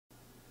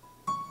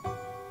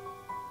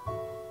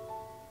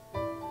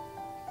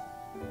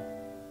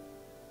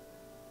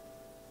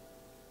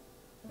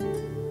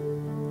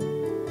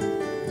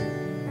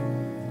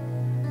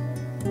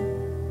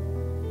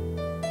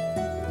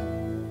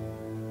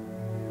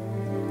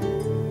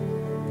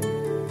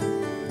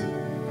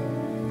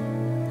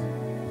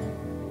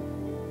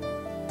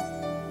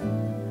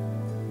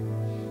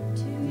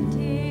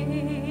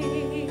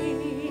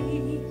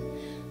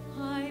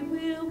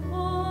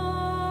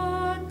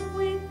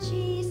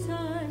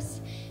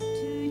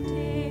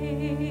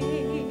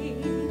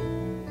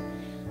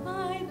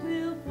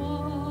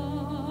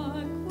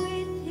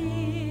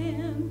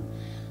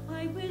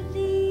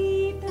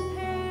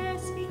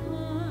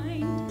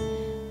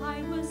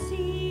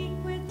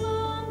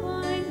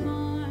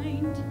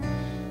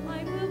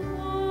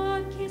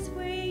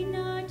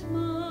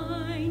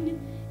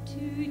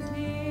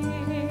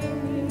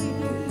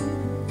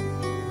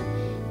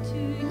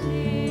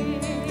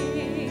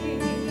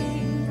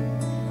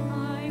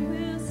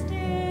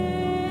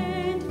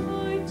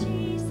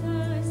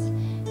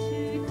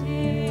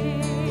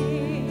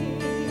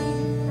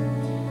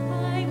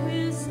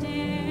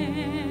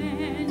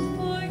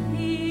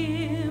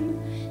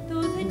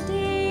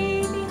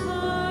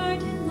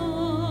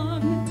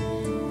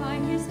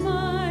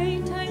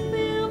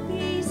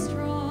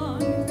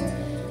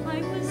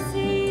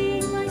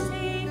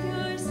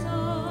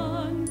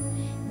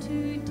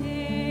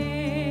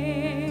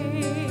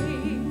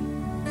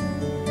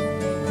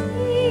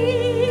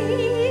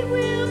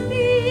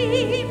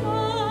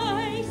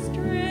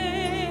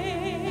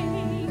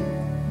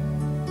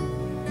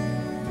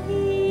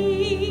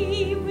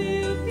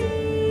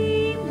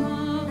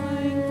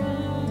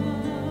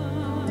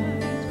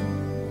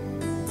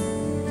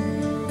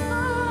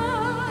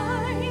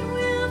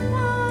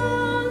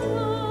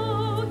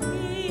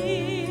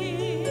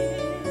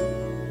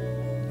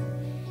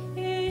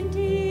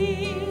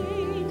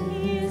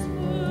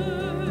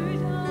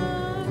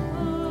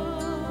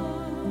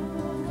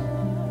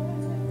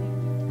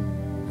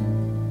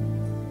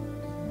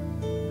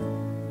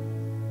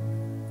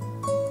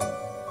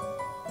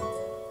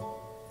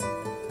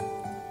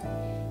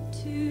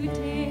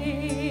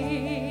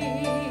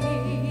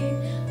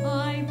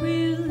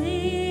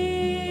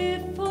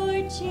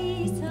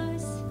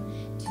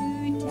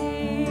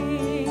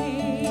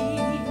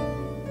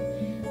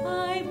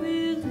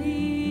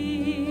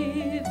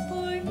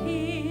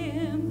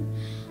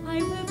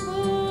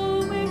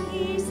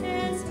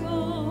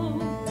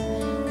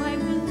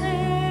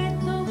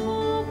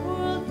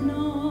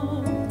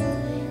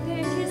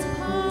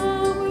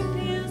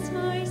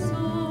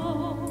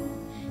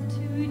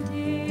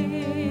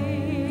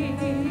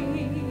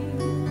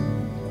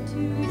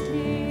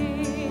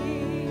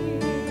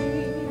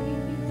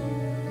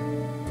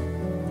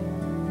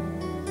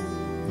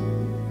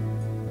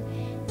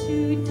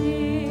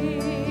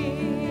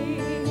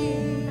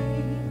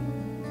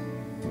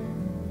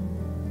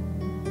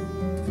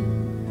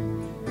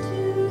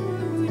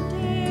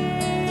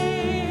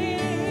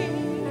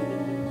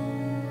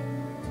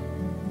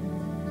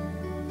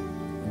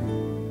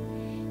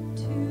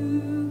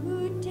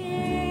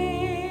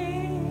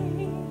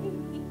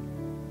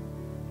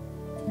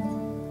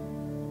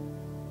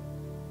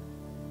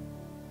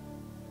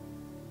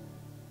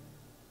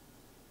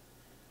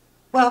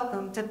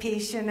Welcome to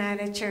Peace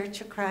United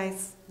Church of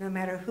Christ. No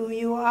matter who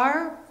you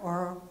are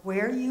or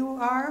where you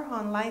are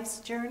on life's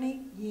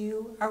journey,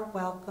 you are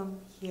welcome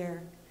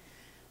here.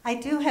 I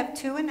do have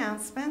two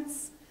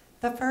announcements.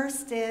 The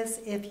first is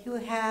if you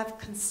have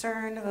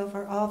concern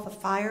over all the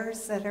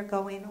fires that are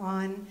going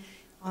on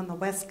the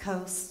West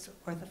Coast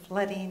or the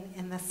flooding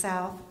in the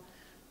South,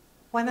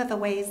 one of the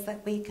ways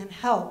that we can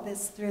help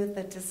is through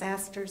the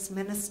Disasters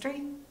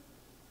Ministry.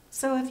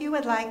 So if you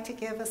would like to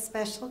give a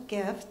special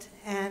gift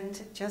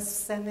and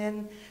just send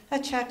in a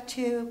check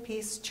to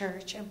Peace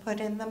Church and put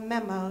in the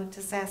memo,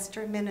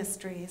 Disaster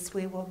Ministries,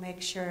 we will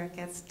make sure it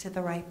gets to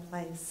the right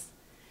place.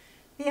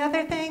 The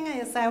other thing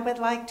is I would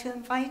like to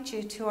invite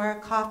you to our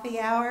coffee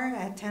hour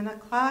at 10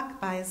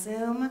 o'clock by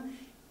Zoom.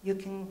 You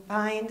can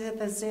find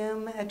the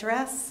Zoom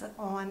address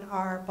on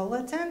our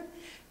bulletin.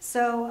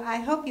 So I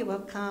hope you will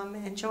come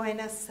and join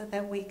us so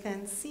that we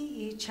can see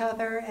each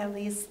other, at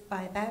least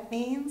by that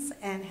means,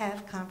 and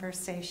have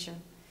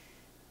conversation.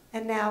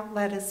 And now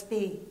let us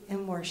be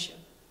in worship.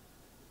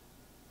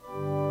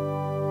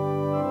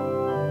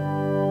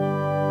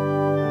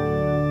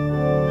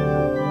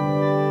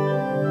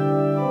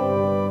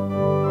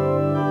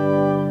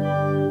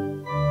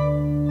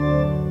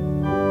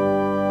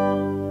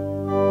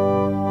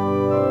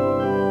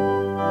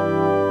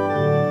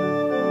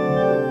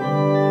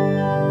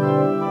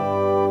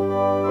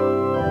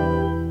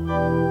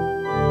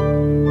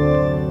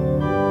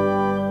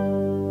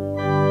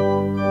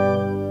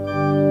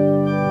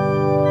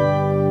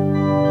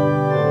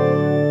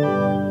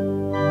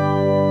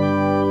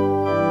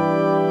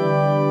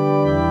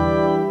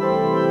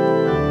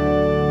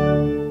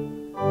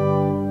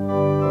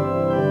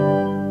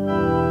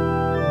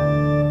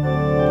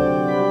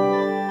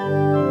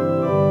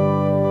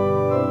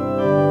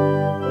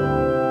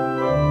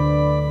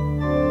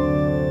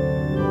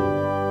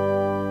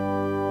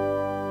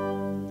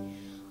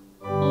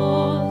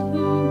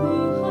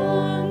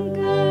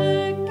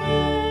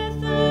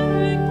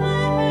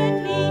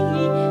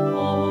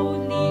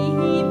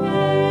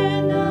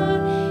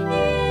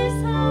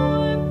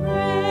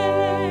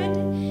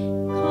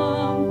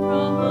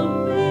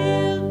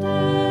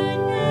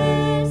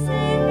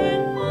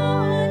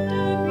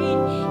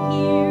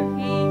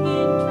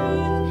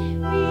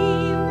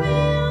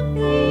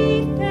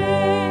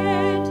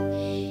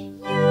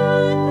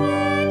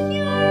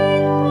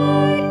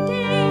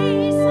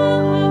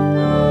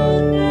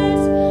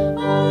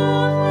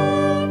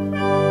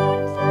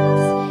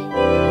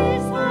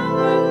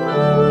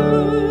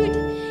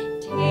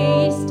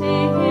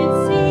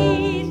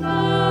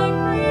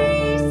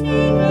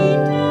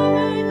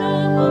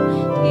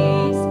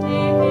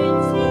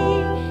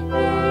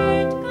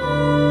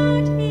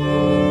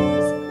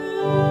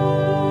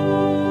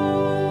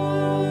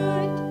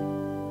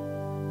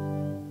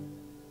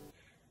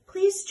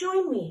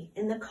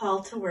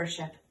 To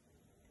worship.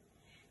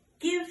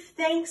 Give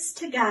thanks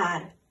to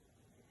God.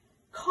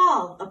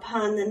 Call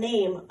upon the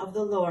name of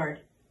the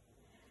Lord.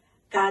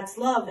 God's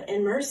love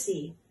and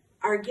mercy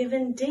are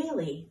given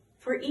daily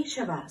for each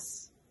of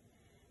us.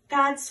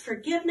 God's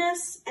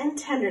forgiveness and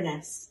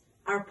tenderness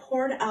are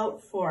poured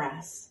out for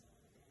us.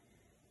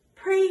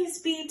 Praise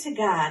be to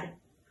God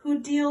who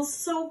deals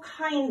so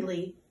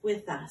kindly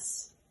with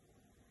us.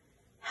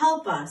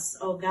 Help us,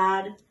 O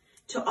God,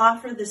 to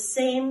offer the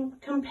same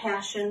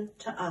compassion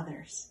to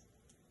others.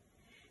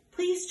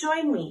 Please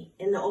join me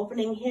in the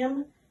opening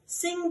hymn,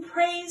 Sing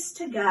Praise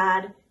to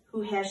God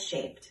Who Has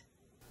Shaped.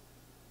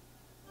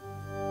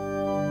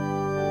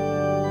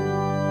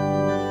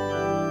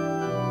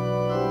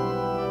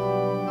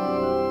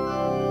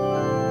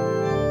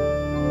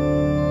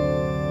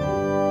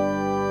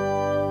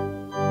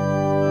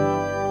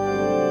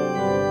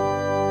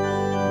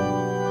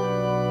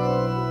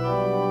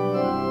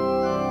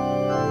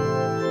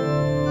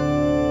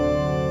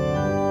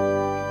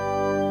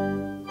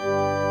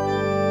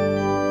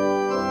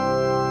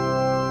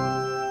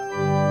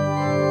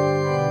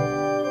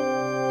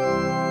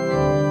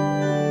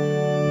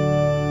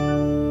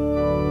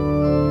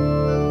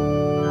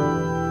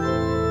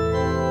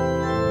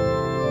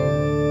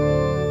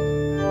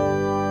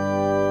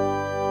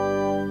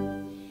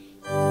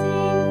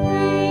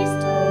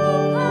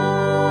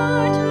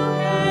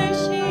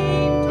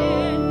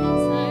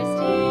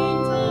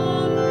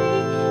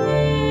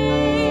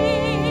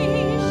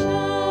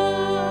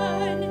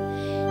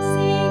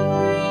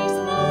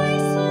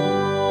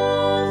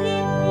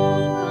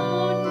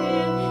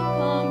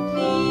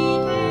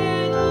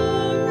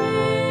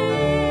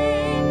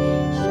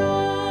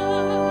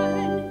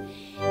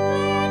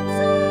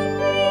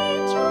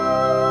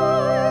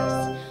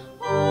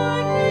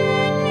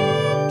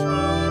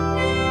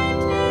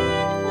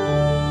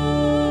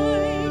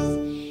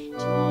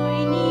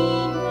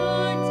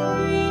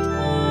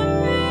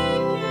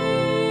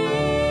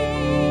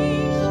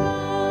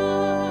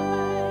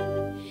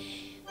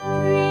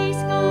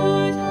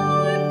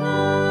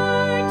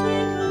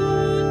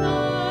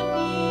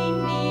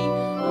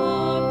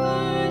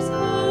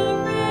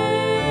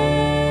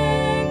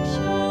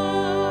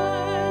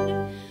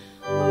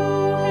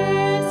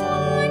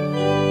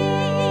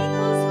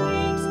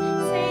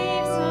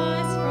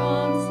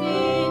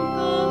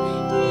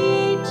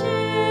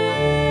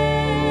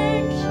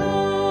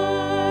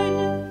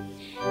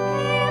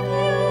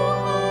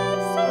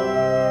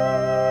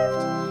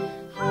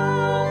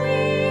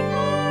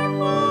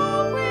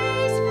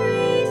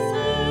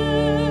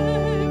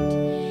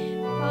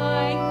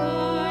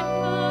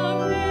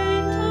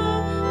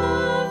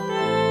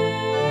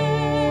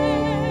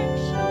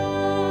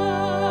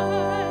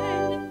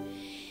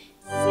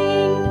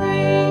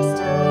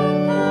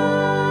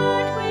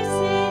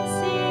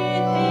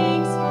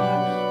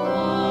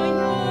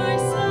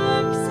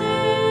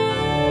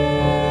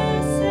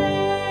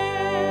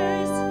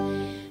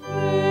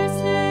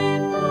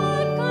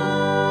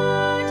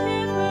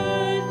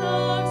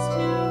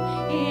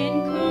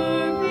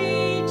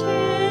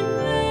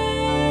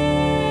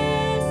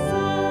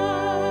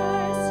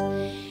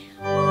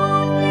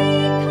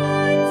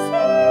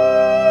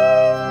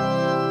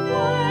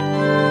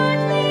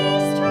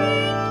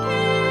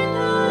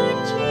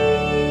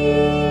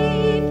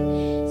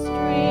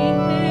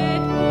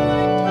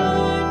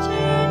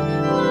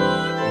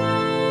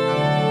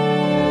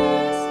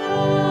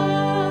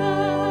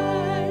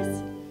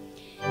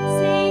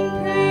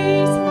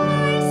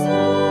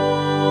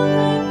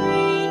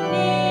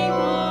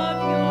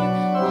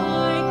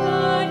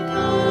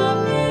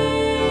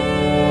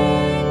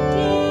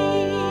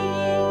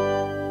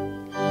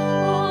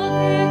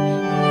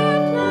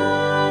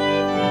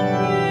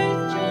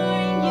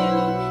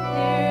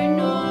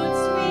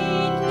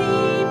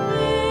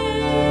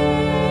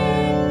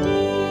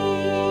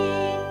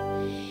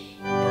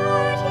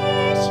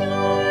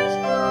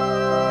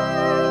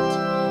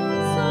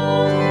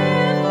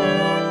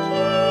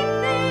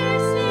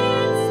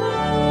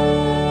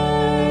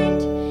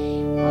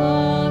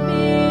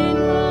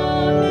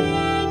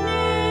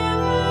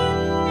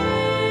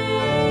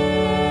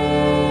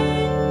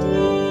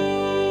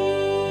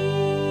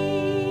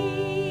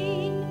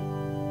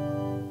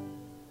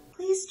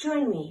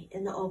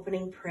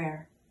 in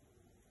prayer.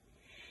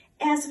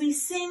 As we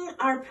sing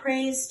our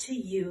praise to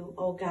you,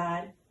 O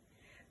God,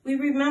 we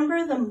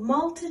remember the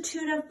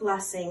multitude of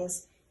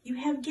blessings you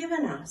have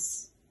given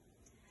us.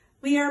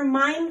 We are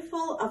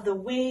mindful of the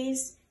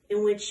ways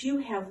in which you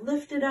have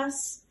lifted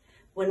us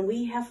when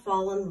we have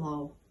fallen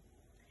low.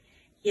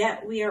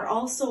 Yet we are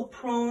also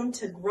prone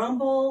to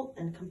grumble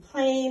and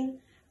complain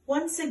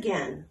once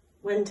again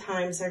when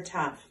times are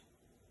tough.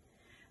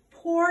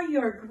 Pour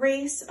your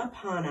grace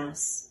upon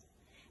us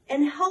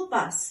and help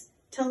us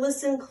to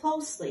listen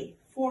closely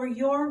for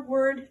your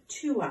word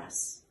to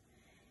us,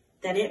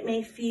 that it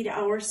may feed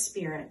our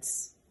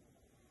spirits.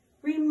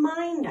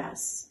 Remind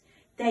us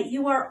that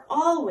you are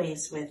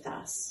always with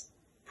us,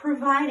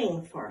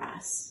 providing for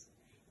us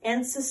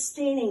and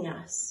sustaining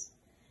us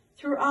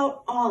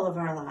throughout all of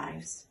our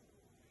lives.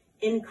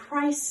 In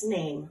Christ's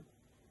name,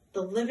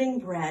 the living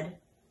bread,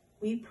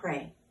 we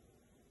pray.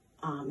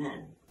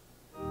 Amen.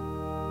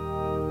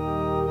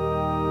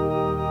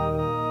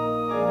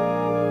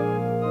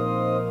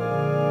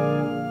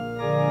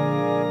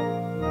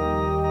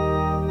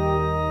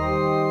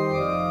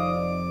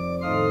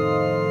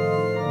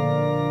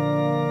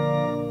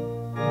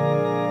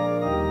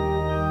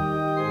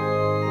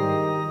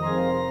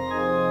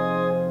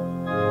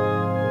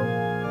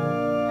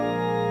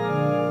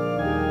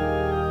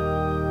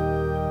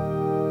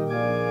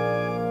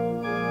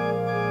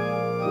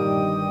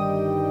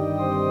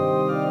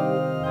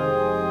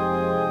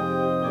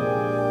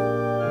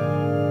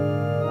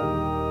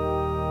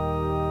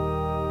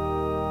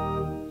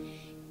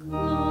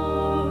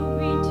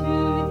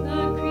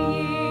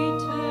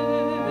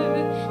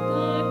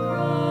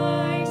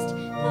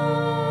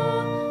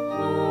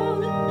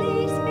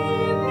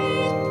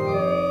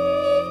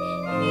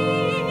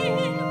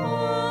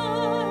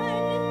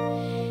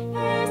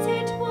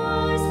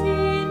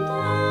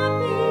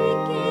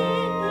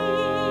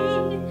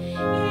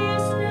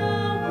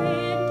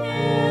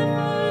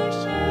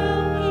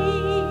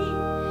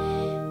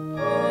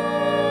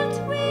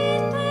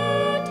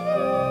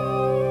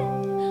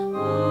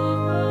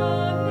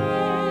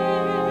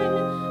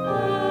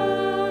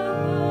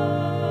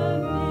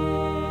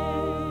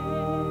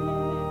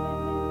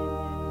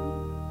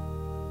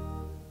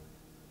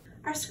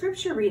 Our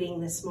scripture reading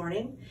this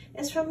morning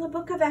is from the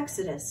book of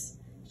Exodus,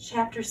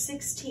 chapter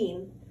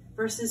 16,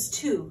 verses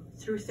 2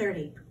 through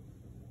 30.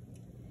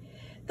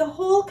 The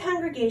whole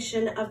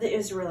congregation of the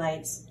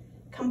Israelites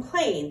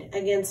complained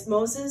against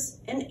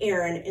Moses and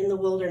Aaron in the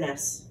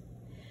wilderness.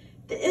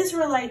 The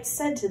Israelites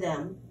said to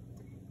them,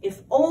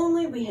 "If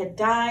only we had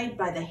died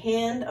by the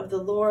hand of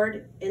the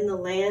Lord in the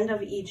land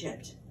of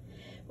Egypt,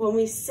 when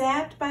we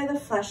sat by the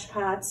flesh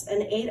pots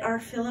and ate our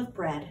fill of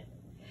bread.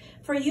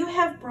 For you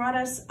have brought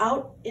us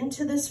out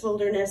into this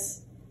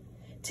wilderness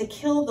to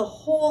kill the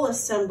whole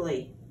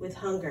assembly with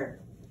hunger."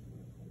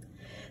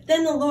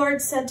 Then the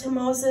Lord said to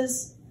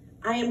Moses,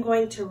 "I am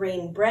going to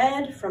rain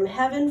bread from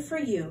heaven for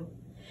you,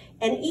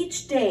 and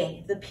each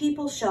day the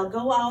people shall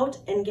go out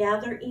and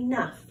gather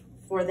enough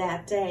for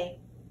that day.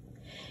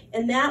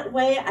 In that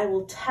way I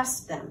will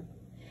test them,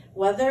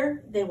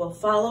 whether they will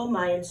follow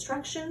my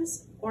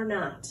instructions or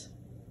not.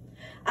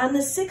 On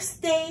the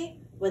sixth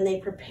day, when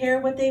they prepare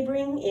what they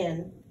bring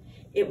in,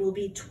 it will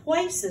be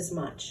twice as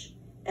much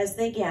as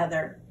they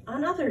gather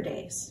on other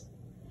days."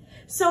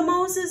 So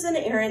Moses and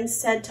Aaron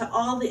said to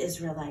all the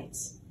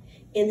Israelites,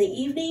 "In the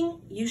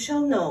evening you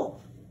shall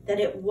know that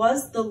it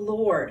was the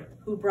Lord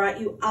who brought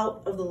you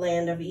out of the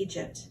land of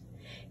Egypt.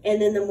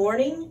 And in the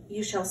morning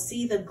you shall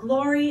see the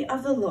glory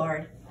of the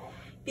Lord,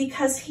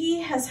 because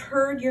he has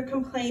heard your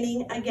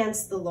complaining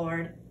against the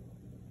Lord.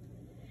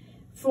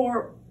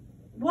 For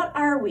what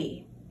are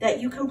we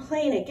that you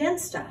complain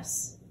against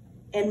us?"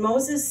 And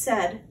Moses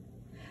said,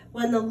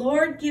 "When the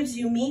Lord gives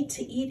you meat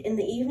to eat in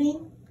the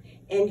evening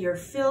and your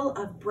fill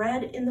of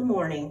bread in the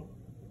morning,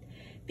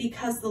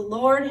 because the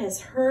Lord has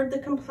heard the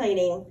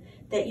complaining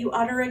that you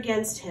utter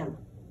against him.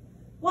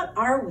 What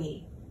are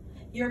we?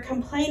 Your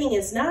complaining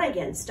is not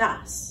against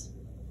us,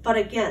 but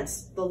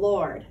against the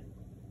Lord."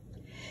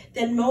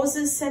 Then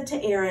Moses said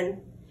to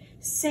Aaron,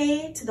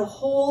 "Say to the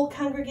whole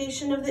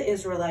congregation of the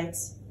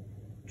Israelites,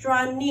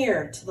 'Draw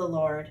near to the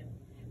Lord,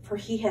 for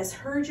he has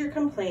heard your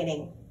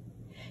complaining.'"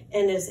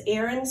 And as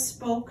Aaron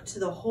spoke to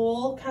the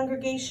whole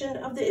congregation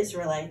of the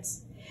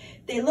Israelites,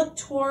 they looked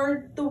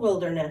toward the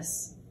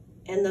wilderness,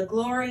 and the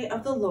glory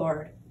of the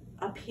Lord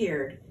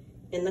appeared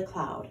in the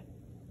cloud.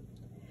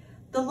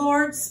 The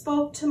Lord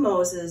spoke to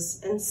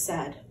Moses and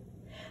said,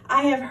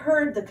 "I have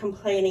heard the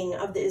complaining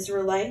of the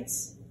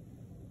Israelites.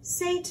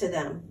 Say to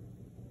them,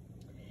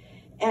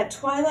 'At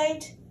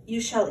twilight you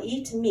shall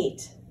eat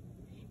meat,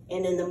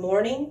 and in the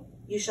morning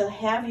you shall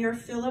have your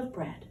fill of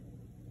bread.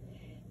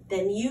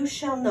 Then you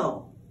shall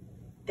know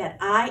that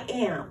I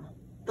am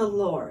the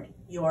Lord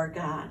your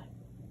God.'"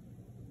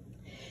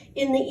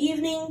 In the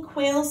evening,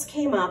 quails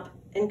came up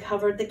and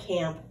covered the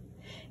camp,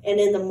 and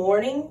in the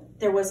morning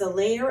there was a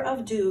layer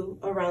of dew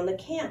around the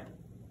camp.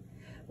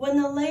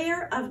 When the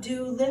layer of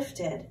dew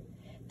lifted,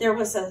 there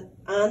was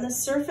on the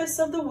surface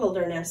of the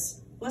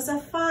wilderness was a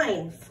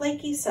fine,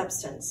 flaky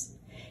substance,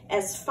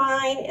 as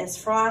fine as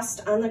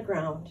frost on the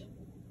ground.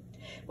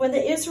 When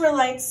the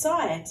Israelites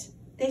saw it,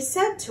 they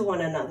said to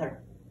one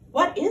another,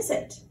 "What is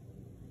it?"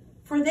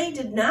 For they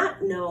did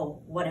not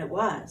know what it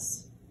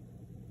was.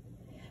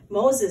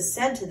 Moses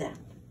said to them,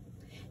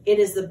 "It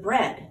is the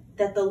bread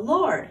that the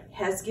Lord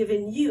has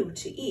given you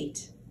to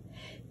eat.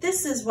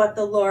 This is what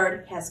the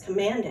Lord has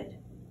commanded.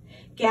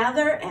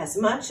 Gather as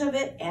much of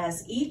it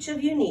as each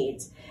of you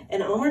needs,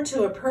 an omer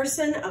to a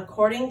person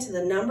according to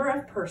the number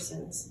of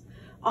persons,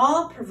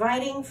 all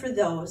providing for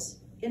those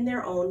in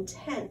their own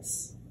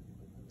tents."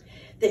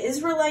 The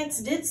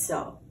Israelites did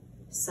so,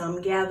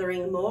 some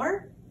gathering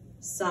more,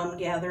 some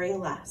gathering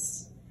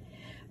less.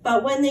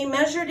 But when they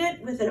measured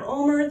it with an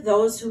omer,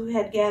 those who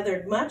had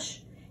gathered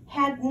much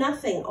had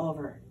nothing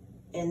over,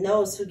 and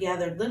those who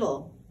gathered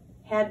little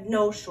had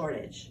no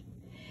shortage.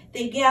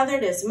 They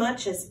gathered as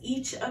much as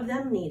each of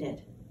them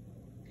needed.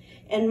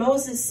 And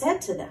Moses said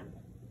to them,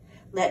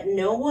 "Let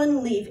no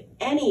one leave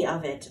any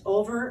of it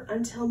over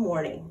until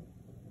morning."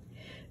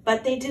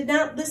 But they did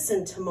not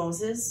listen to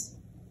Moses.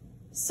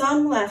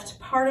 Some left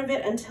part of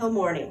it until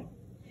morning,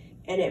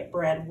 and it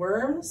bred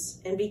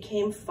worms and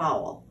became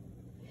foul.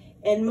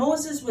 And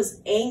Moses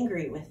was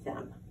angry with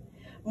them.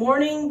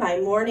 Morning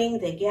by morning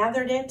they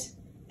gathered it,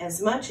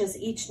 as much as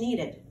each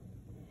needed.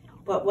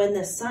 But when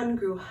the sun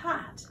grew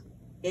hot,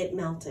 it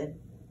melted.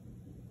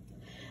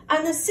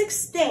 On the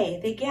 6th day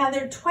they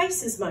gathered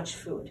twice as much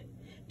food,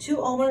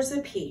 2 omers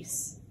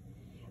apiece.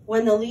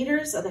 When the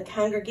leaders of the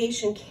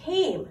congregation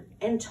came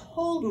and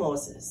told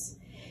Moses,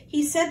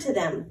 he said to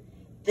them,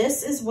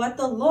 "This is what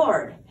the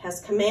Lord has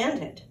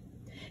commanded.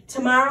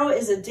 Tomorrow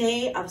is a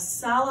day of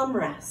solemn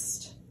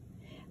rest,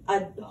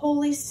 a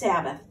holy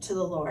Sabbath to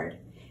the Lord.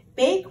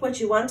 Bake what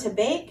you want to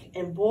bake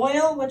and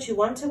boil what you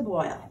want to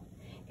boil,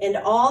 and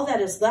all that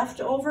is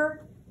left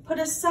over put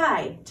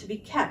aside to be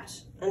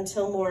kept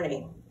until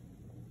morning."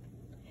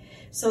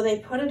 So they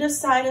put it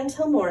aside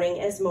until morning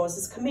as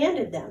Moses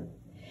commanded them,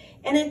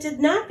 and it did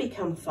not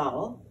become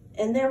foul,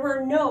 and there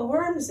were no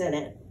worms in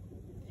it.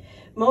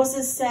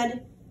 Moses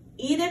said,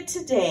 "Eat it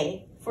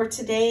today, for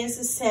today is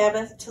the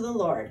Sabbath to the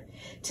Lord.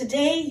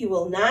 Today you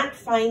will not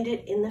find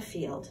it in the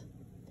field.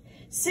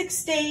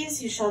 6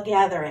 days you shall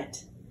gather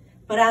it,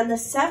 but on the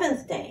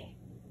 7th day,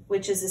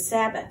 which is a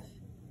Sabbath,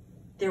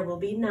 there will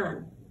be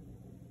none."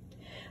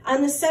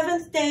 On the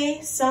 7th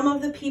day, some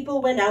of the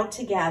people went out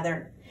to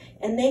gather,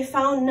 and they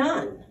found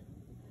none.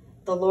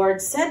 The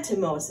Lord said to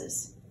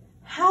Moses,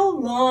 "How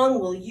long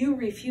will you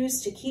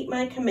refuse to keep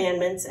my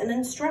commandments and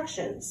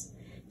instructions?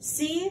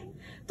 See,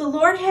 the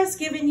Lord has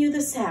given you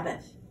the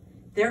Sabbath.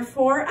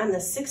 Therefore, on the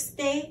 6th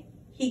day,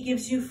 he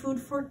gives you food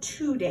for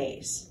 2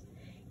 days.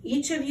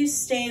 Each of you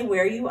stay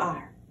where you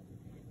are.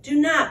 Do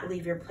not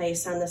leave your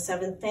place on the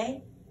 7th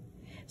day."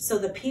 So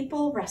the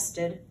people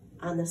rested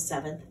on the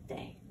 7th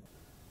day.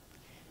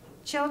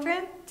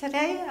 Children,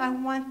 today I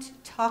want to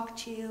talk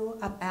to you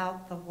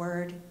about the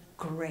word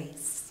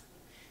grace.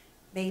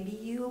 Maybe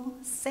you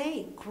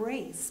say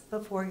grace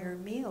before your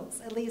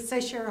meals. At least I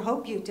sure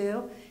hope you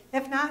do.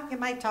 If not, you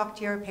might talk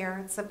to your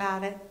parents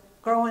about it.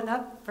 Growing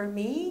up, for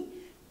me,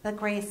 the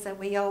grace that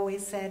we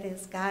always said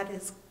is, "God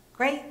is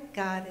great,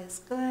 God is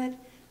good.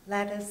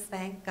 Let us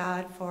thank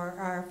God for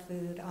our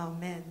food.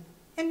 Amen."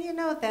 And you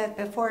know that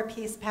before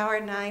Peace Power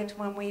Night,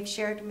 when we've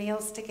shared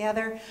meals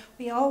together,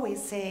 we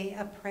always say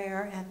a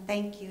prayer and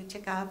thank you to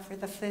God for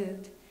the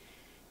food.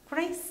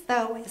 Grace,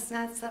 though, is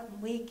not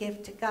something we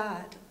give to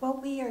God.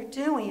 What we are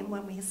doing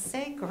when we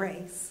say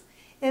grace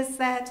is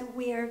that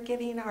we are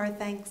giving our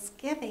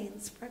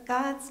thanksgivings for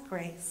God's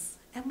grace.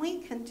 And we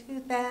can do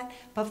that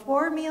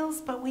before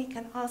meals, but we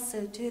can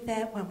also do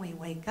that when we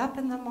wake up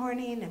in the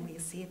morning and we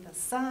see the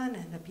sun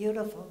and a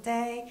beautiful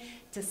day,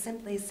 to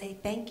simply say,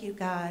 "Thank you,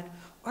 God."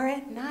 Or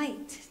at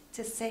night,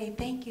 to say,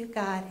 "Thank you,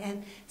 God."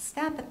 And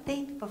stop and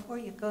think before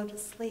you go to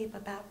sleep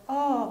about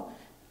all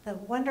the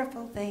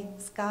wonderful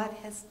things God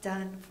has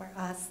done for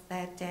us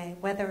that day,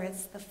 whether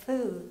it's the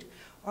food,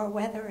 or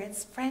whether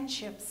it's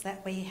friendships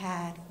that we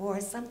had, or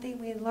something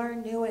we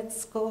learned new at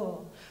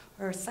school,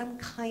 or some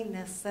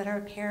kindness that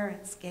our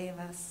parents gave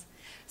us.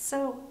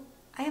 So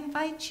I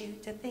invite you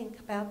to think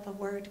about the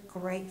word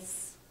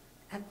grace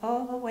and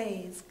all the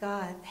ways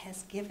God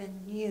has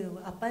given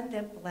you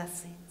abundant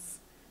blessings,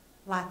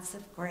 lots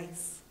of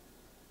grace.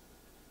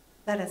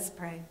 Let us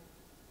pray.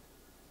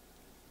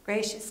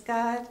 Gracious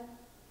God,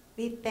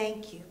 we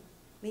thank you.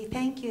 We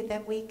thank you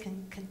that we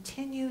can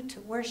continue to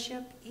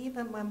worship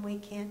even when we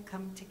can't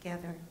come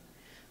together.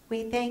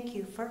 We thank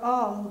you for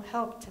all who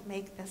helped to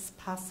make this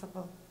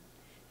possible,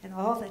 and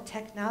all the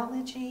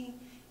technology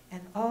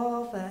and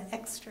all the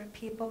extra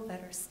people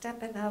that are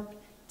stepping up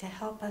to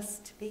help us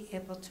to be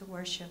able to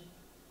worship.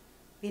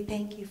 We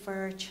thank you for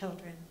our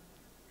children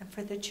and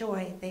for the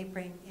joy they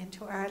bring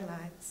into our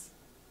lives.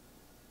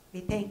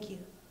 We thank you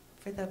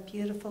for the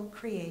beautiful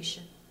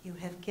creation you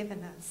have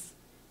given us,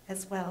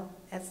 as well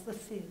as the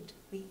food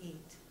we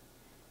eat.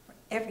 For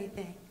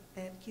everything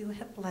that you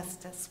have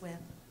blessed us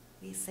with,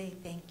 we say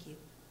thank you.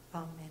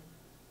 Amen.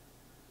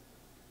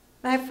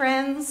 My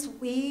friends,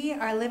 we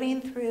are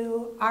living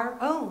through our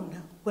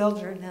own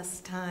wilderness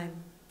time.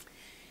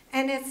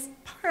 And it's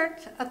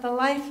part of the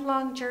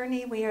lifelong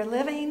journey we are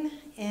living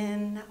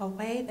in a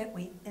way that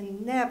we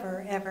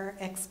never, ever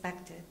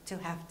expected to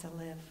have to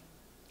live.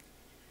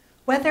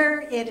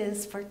 Whether it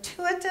is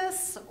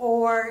fortuitous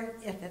or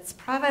if it's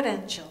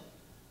providential,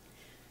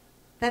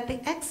 that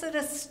the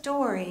Exodus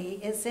story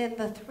is in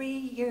the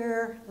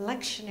 3-year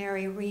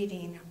lectionary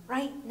reading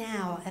right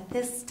now at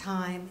this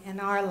time in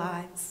our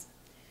lives.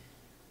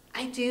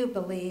 I do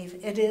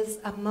believe it is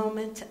a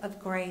moment of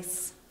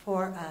grace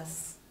for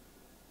us.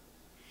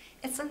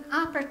 It's an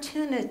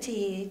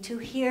opportunity to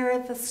hear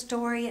the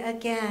story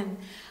again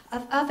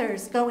of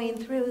others going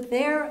through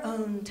their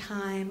own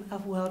time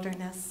of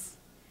wilderness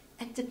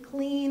and to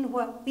glean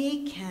what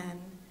we can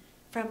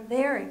from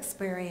their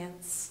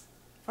experience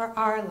for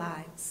our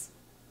lives.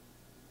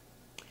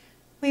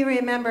 We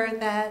remember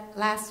that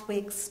last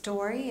week's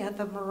story of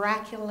the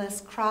miraculous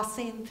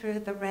crossing through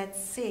the Red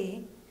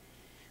Sea.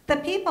 The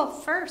people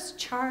first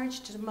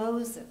charged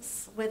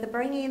Moses with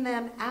bringing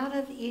them out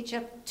of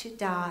Egypt to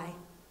die.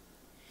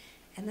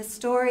 And the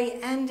story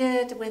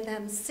ended with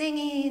them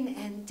singing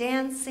and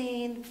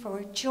dancing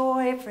for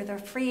joy for their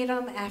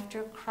freedom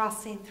after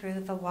crossing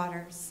through the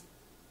waters.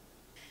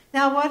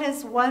 Now, what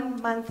is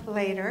 1 month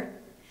later?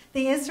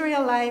 The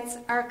Israelites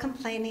are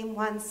complaining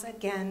once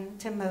again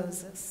to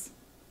Moses.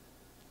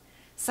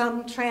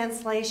 Some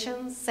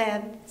translations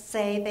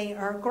say they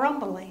are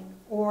grumbling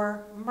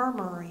or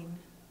murmuring.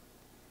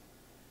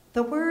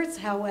 The words,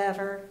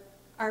 however,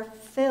 are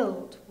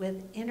filled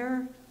with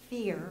inner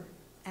fear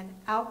and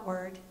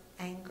outward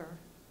anger.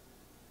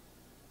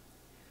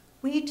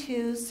 We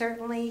too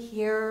certainly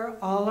hear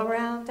all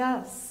around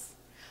us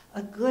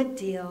a good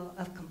deal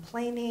of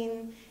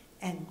complaining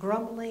and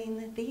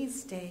grumbling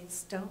these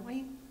days, don't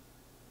we?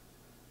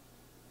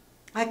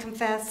 I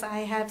confess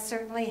I have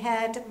certainly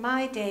had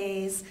my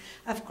days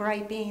of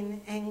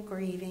griping and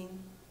grieving.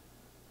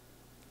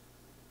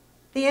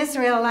 The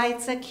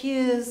Israelites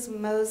accuse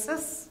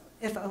Moses,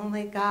 if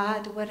only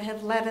God would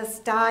have let us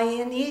die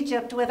in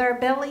Egypt with our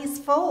bellies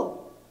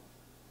full.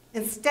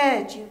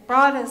 Instead, you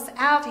brought us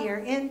out here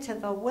into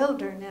the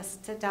wilderness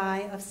to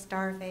die of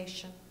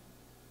starvation.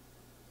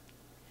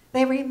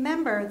 They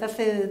remember the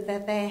food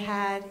that they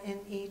had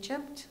in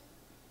Egypt,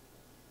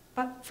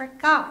 but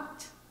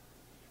forgot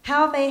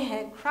how they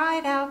had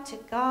cried out to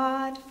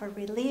God for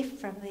relief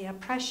from the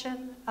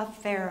oppression of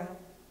Pharaoh,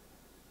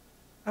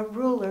 a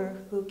ruler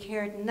who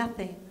cared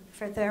nothing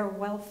for their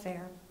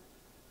welfare.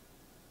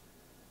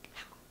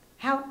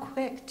 How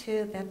quick,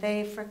 too, that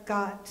they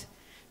forgot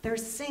their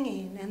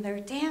singing and their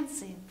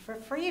dancing for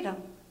freedom.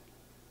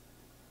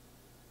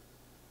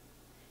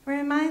 It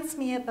reminds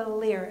me of the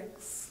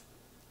lyrics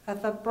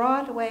of the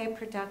Broadway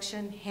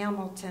production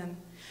Hamilton,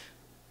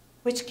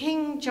 which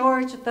King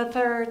George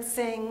III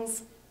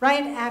sings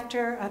right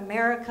after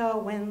America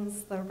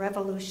wins the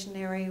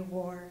Revolutionary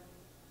War.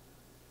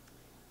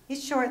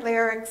 These short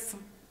lyrics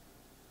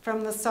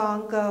from the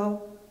song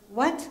go,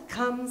 "What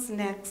comes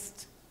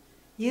next?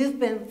 You've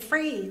been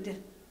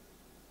freed.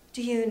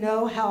 Do you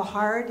know how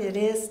hard it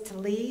is to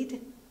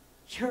lead?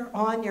 You're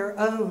on your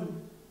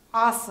own.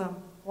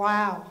 Awesome.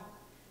 Wow.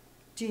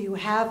 Do you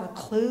have a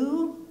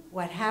clue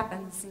what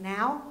happens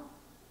now?"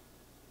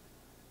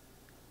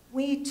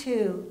 We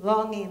too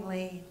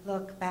longingly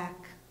look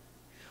back.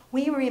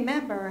 We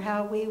remember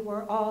how we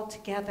were all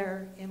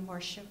together in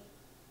worship.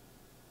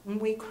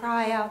 And we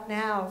cry out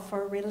now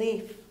for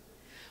relief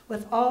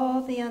with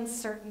all the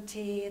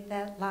uncertainty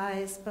that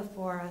lies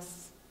before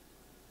us.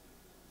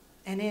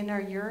 And in our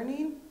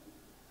yearning,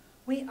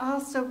 we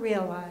also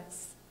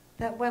realize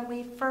that when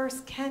we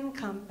first can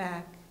come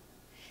back,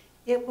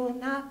 it will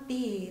not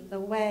be the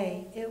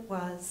way it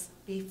was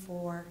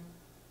before.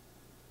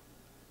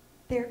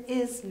 There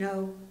is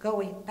no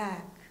going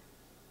back,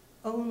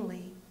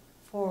 only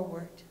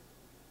forward.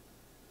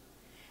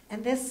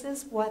 And this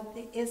is what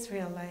the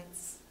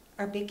Israelites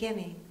are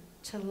beginning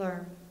to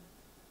learn.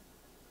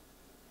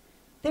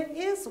 There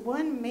is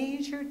one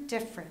major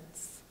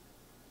difference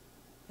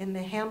in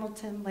the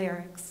Hamilton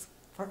lyrics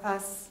for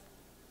us.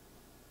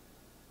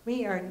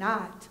 We are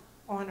not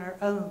on our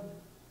own.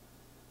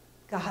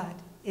 God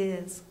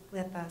is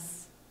with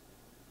us.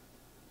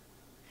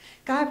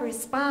 God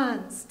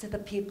responds to the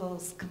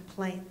people's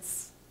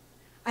complaints.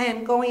 "I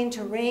am going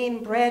to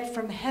rain bread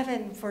from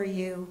heaven for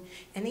you,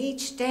 and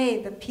each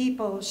day the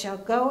people shall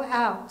go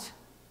out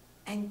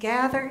and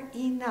gather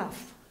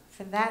enough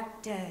for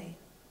that day.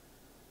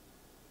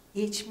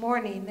 Each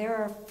morning there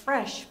are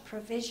fresh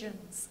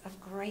provisions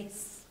of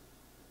grace.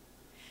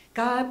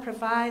 God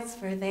provides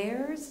for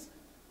theirs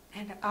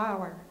and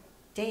our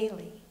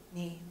daily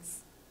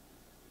needs.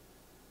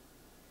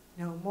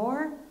 No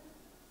more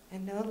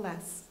and no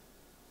less.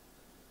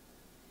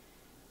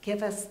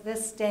 Give us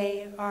this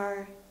day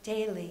our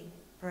daily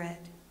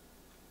bread."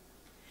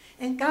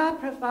 And God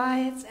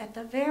provides at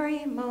the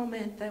very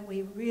moment that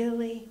we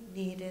really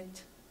need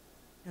it,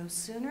 no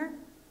sooner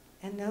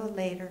and no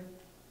later.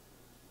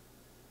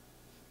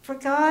 For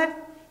God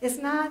is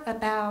not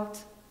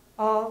about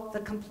all the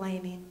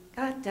complaining.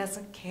 God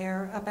doesn't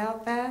care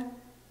about that.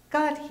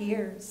 God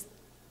hears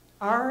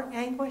our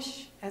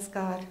anguish as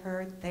God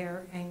heard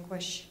their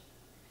anguish.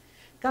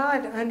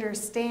 God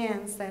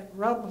understands that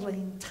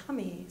rumbling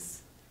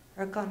tummies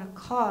are going to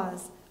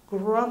cause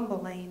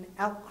grumbling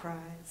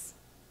outcries.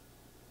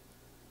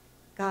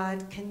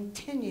 God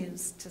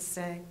continues to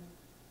say,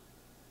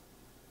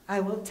 I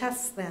will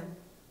test them,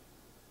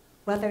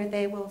 whether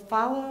they will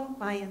follow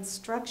my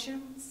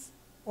instructions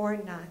or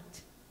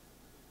not.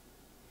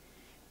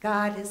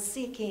 God is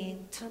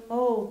seeking to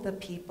mold the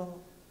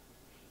people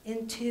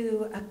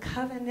into a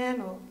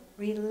covenantal,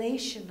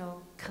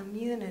 relational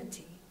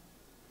community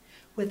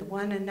with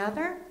one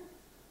another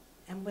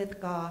and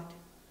with God.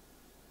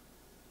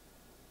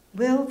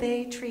 Will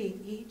they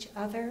treat each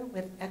other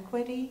with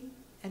equity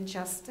and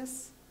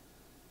justice?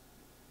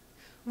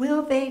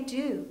 Will they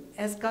do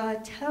as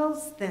God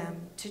tells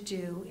them to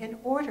do in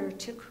order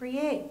to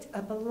create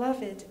a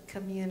beloved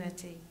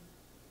community,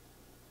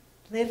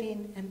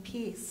 living in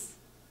peace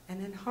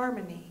and in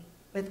harmony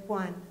with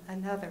one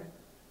another?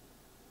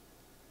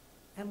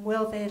 And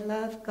will they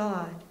love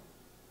God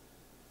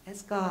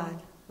as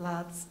God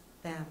loves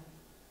them?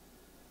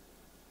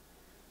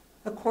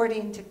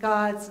 According to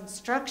God's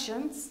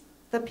instructions,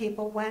 the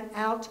people went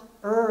out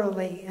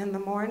early in the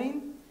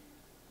morning,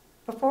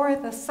 before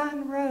the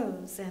sun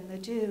rose and the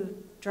dew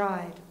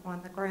dried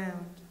on the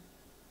ground,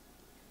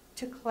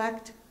 to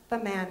collect the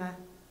manna,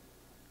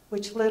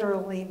 which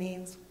literally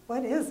means,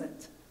 what is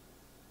it?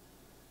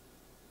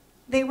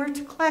 They were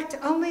to collect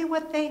only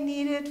what they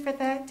needed for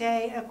that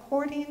day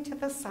according to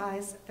the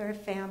size of their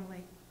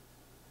family.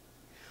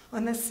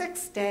 On the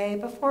 6th day,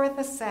 before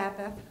the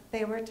Sabbath,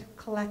 they were to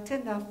collect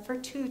enough for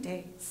 2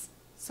 days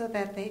so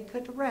that they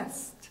could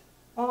rest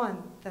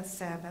on the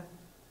Sabbath.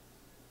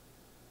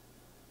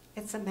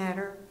 It's a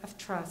matter of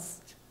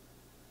trust.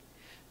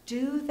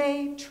 Do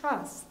they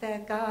trust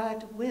that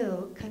God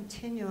will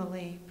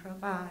continually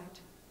provide?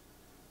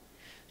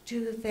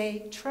 Do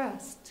they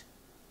trust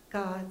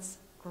God's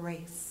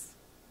grace?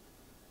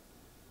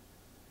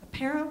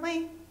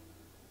 Apparently,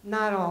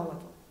 not all of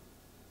them.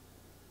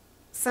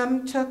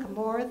 Some took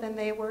more than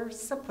they were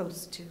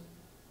supposed to.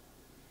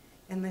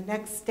 And the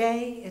next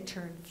day, it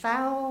turned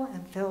foul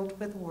and filled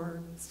with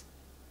worms.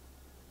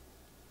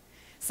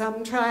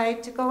 Some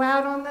tried to go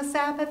out on the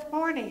Sabbath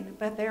morning,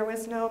 but there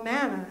was no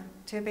manna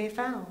to be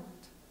found.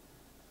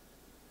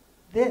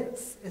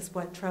 This is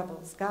what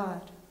troubles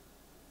God.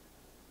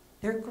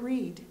 Their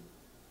greed,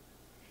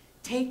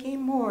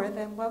 taking more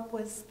than what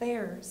was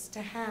theirs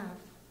to have.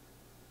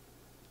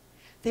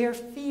 Their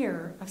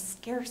fear of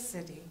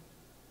scarcity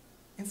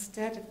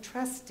instead of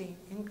trusting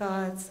in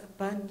God's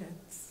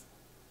abundance.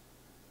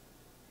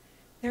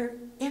 Their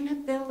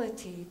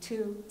inability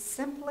to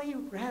simply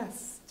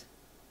rest,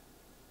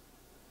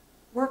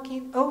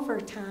 working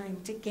overtime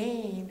to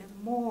gain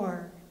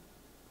more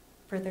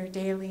for their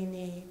daily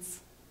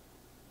needs,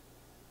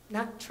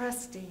 not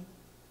trusting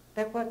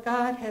that what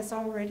God has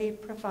already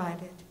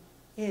provided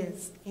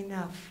is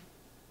enough.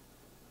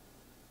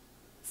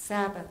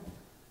 Sabbath,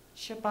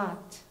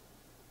 Shabbat,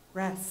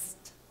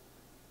 rest.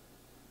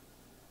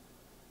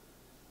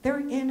 Their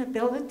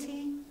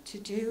inability to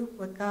do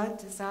what God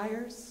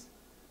desires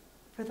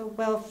for the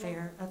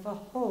welfare of the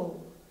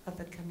whole of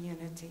the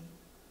community.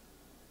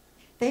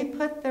 They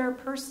put their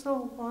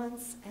personal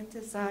wants and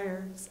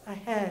desires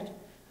ahead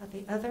of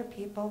the other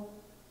people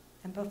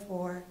and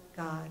before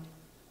God.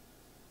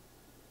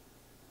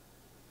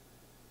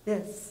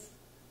 This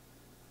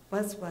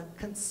was what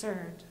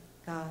concerned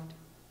God.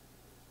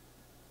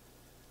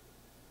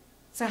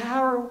 So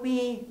how are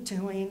we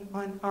doing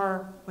on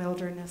our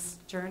wilderness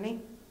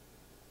journey?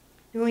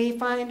 Do we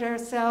find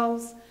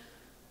ourselves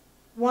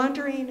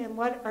wandering in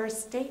what our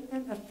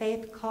statement of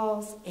faith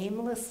calls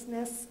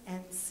aimlessness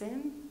and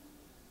sin?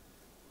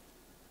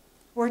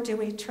 Or do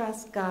we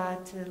trust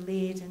God to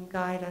lead and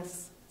guide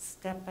us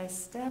step by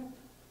step,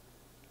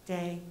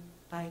 day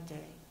by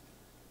day?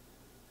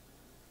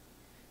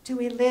 Do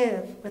we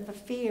live with a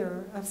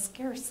fear of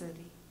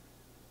scarcity?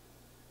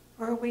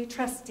 Or are we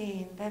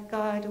trusting that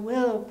God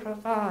will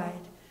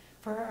provide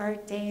for our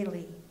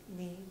daily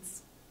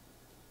needs?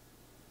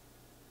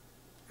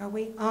 Are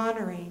we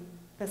honoring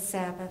the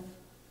Sabbath,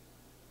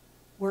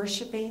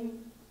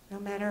 worshiping no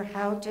matter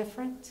how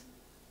different,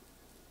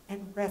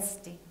 and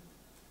resting?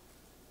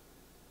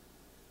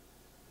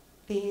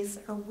 These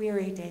are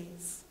weary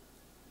days,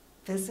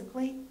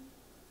 physically,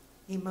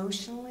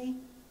 emotionally,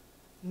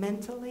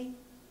 mentally,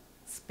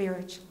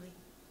 spiritually.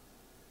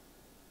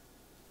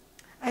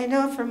 I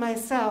know for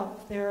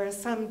myself there are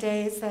some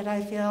days that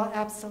I feel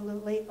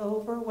absolutely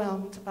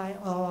overwhelmed by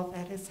all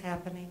that is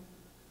happening.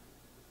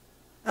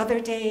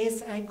 Other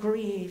days I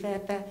grieve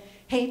at the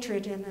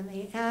hatred and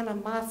the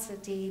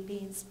animosity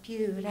being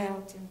spewed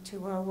out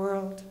into our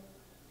world.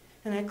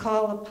 And I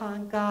call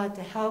upon God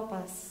to help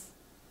us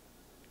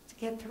to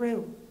get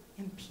through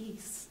in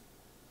peace.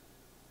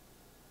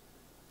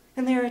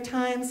 And there are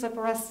times of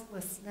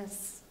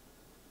restlessness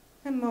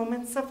and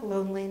moments of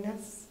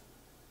loneliness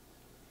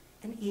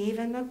and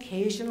even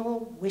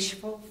occasional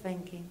wishful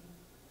thinking.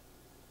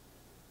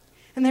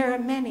 And there are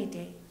many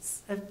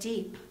days of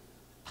deep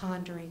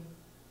pondering,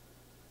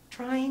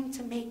 trying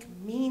to make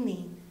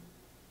meaning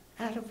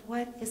out of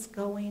what is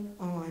going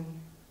on,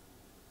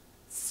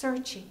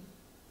 searching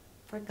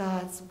for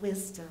God's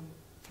wisdom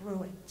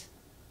through it.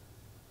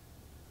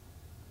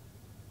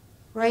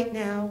 Right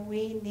now,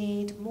 we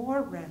need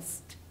more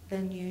rest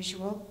than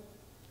usual,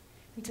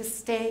 and to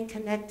stay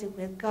connected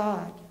with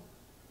God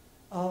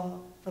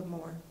all the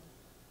more.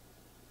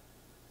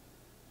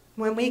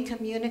 When we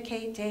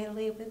communicate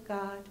daily with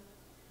God,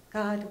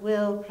 God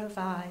will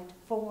provide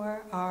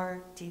for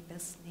our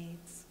deepest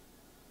needs.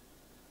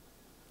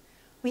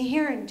 We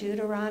hear in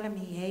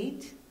Deuteronomy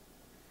 8,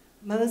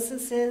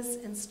 Moses'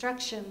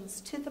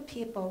 instructions to the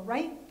people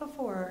right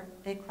before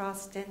they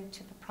crossed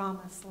into the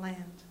promised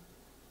land.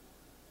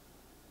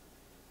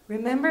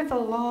 Remember the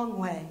long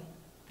way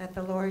that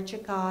the Lord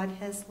your God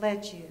has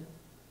led you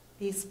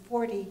these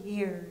 40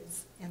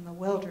 years in the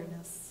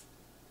wilderness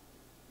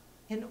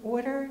in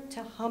order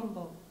to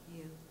humble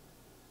you,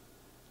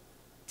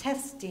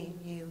 testing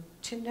you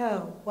to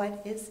know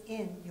what is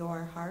in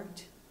your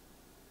heart,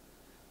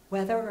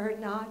 whether or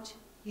not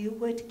you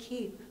would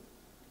keep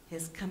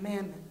his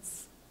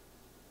commandments.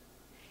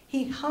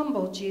 He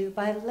humbled you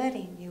by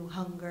letting you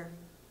hunger,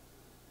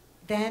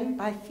 then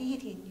by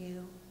feeding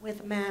you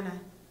with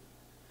manna,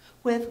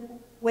 with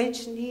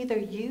which neither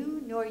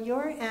you nor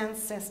your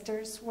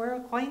ancestors were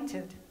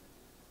acquainted,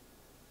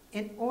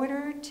 in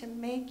order to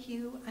make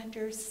you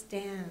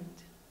understand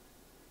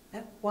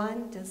that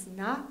one does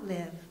not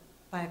live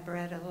by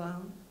bread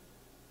alone,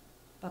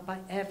 but by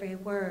every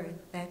word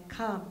that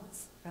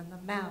comes from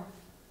the mouth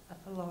of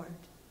the Lord.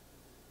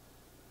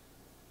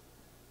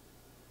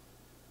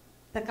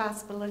 The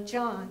Gospel of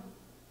John,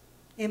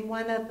 in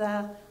one of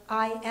the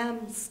I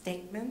am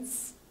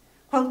statements,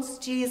 quotes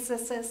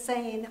Jesus as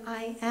saying,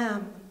 I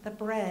am the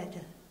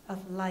bread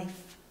of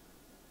life.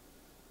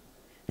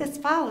 This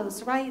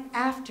follows right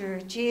after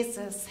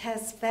Jesus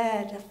has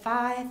fed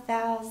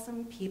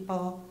 5,000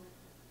 people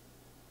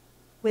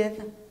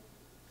with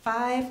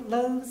 5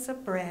 loaves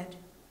of bread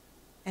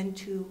and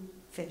 2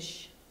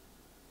 fish.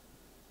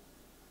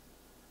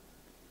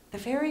 The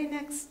very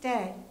next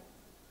day,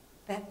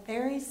 that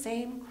very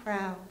same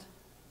crowd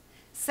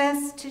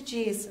says to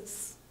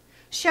Jesus,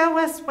 show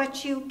us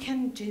what you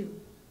can do.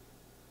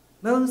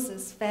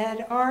 Moses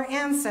fed our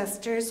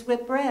ancestors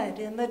with bread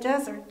in the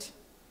desert.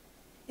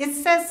 It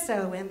says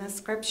so in the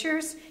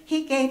scriptures.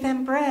 He gave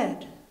them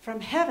bread from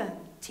heaven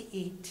to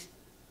eat.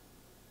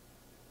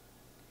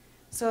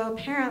 So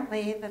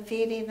apparently the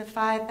feeding of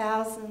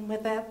 5,000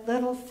 with that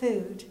little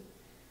food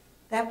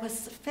that was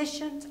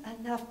sufficient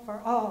enough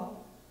for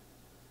all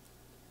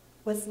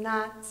was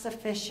not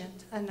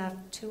sufficient enough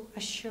to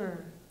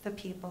assure the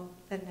people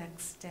the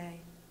next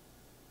day.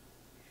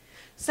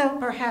 So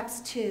perhaps,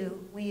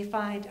 too, we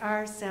find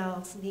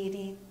ourselves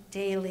needing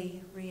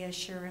daily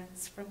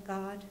reassurance from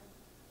God.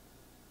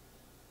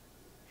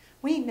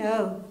 We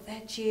know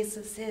that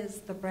Jesus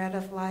is the bread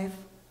of life,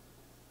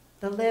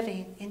 the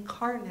living,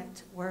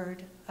 incarnate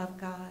Word of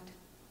God.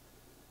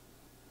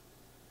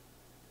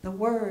 The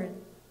Word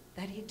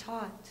that he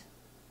taught,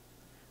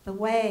 the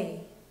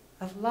way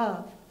of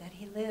love that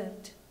he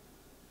lived,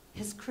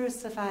 his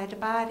crucified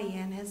body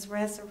and his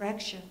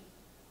resurrection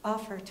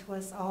offered to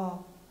us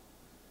all.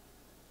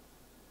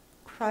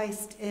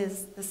 Christ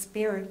is the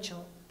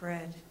spiritual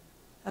bread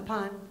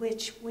upon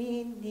which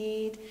we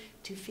need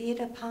to feed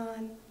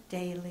upon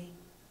daily.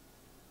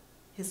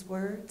 His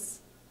words,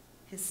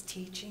 his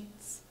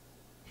teachings,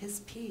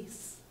 his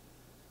peace,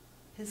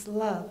 his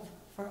love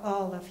for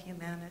all of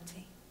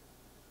humanity.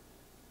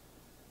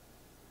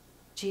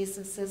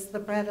 Jesus is the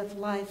bread of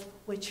life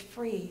which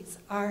frees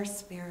our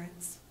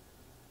spirits,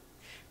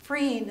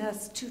 freeing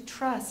us to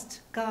trust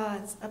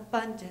God's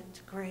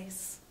abundant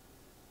grace,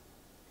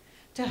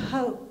 to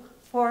hope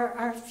for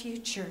our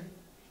future,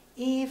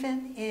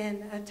 even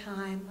in a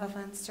time of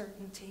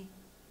uncertainty,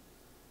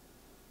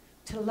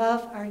 to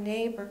love our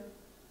neighbor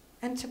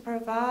and to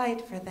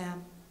provide for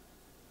them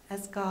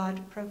as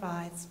God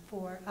provides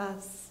for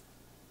us,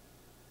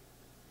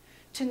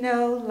 to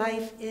know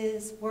life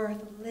is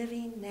worth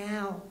living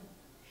now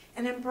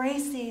and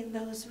embracing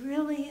those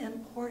really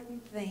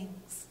important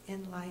things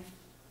in life,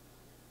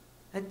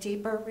 a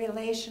deeper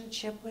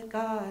relationship with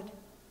God,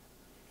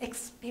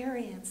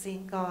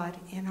 experiencing God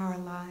in our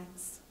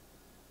lives,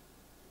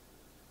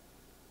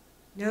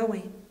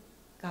 knowing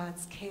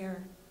God's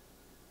care,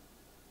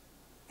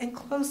 and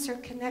closer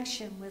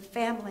connection with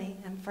family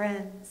and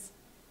friends,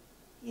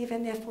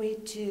 even if we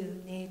do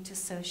need to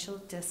social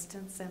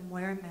distance and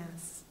wear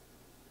masks.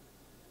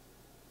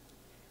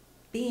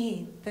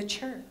 Being the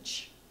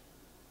church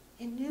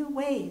in new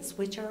ways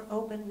which are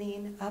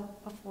opening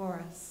up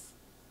before us,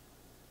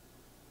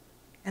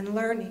 and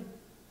learning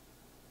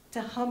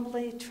to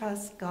humbly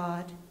trust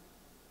God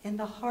in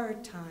the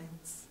hard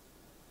times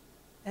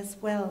as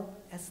well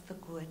as the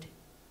good.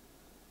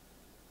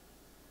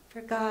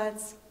 For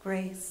God's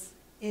grace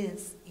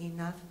is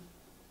enough,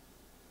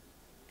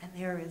 and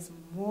there is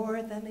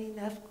more than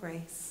enough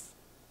grace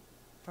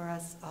for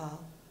us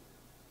all.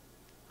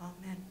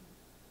 Amen.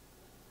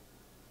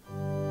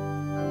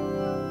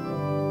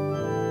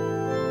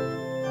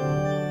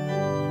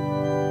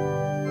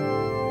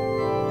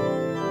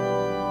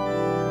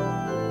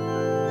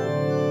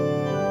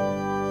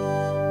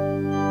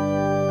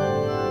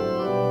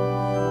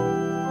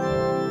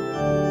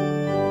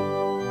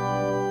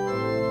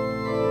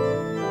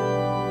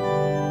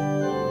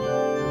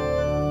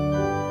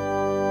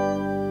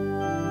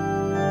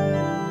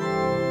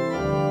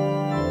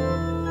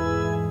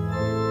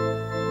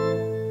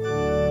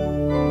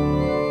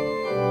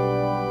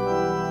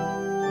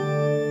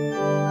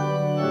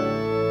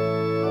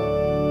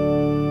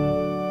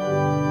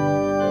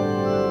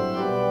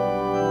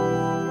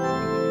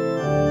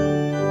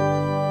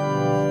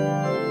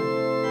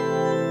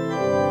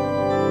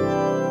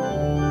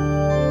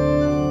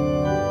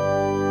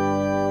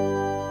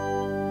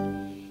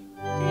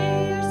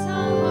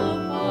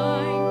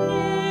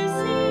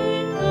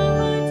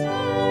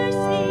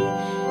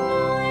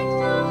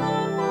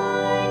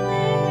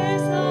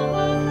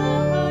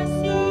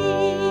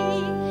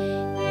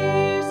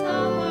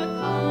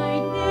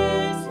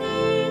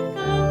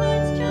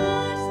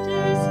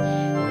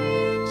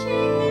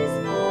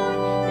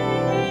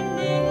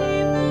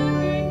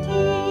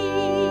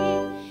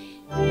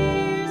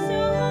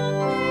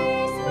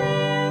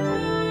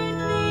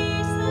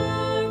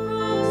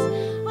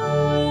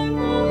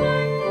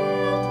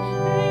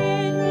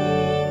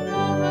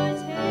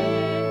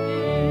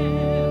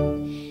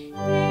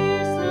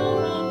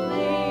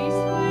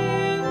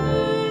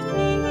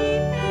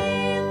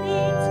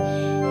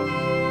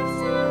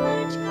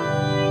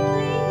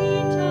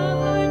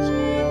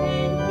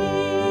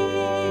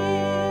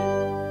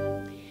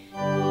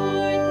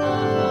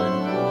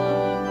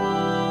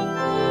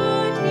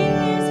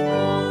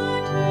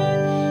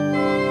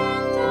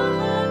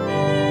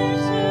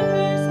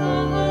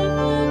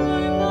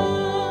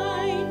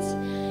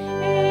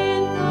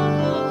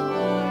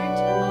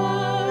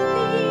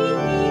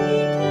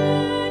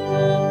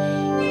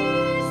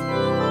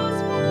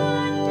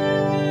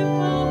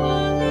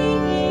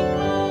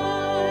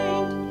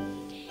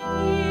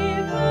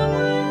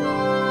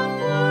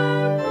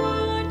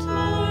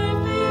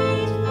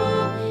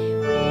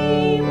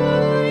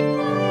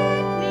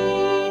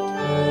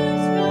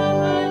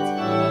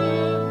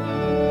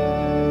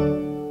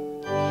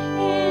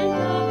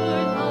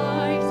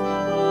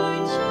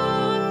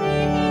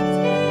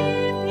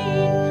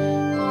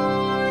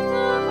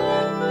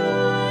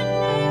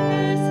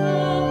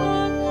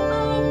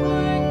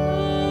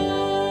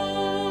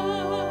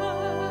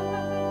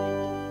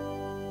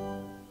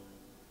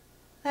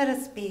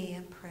 us be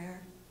in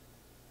prayer.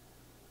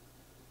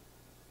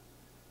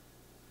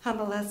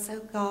 Humble us,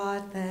 O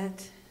God,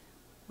 that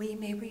we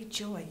may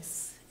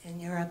rejoice in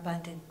your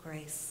abundant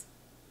grace.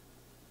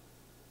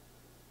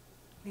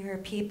 We are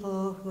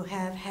people who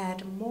have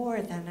had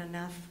more than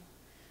enough,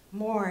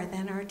 more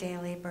than our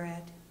daily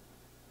bread.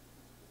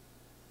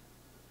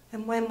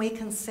 And when we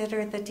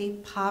consider the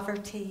deep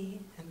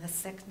poverty and the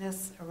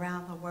sickness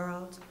around the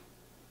world,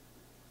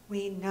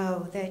 we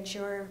know that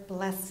your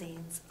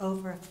blessings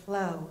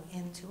overflow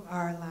into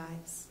our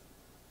lives.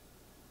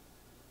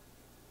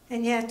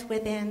 And yet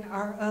within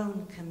our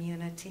own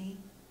community,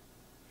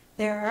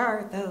 there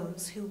are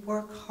those who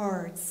work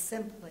hard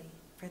simply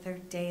for their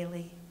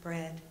daily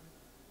bread.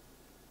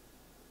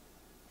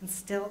 And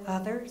still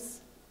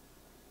others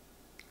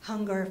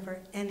hunger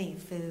for any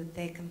food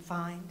they can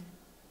find,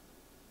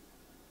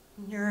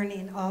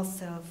 yearning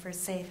also for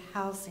safe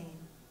housing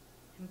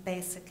and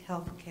basic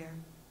health care.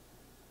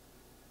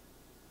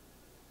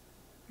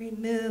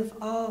 Remove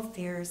all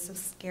fears of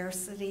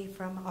scarcity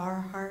from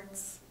our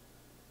hearts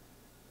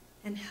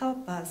and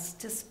help us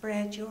to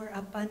spread your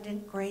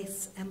abundant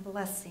grace and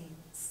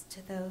blessings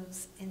to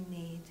those in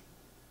need.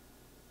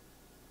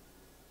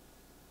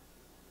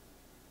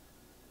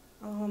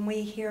 When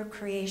we hear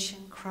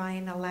creation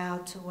crying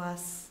aloud to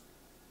us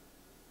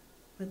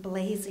with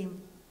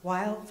blazing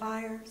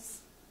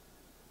wildfires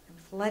and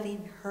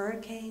flooding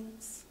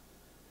hurricanes,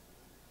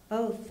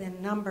 both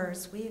in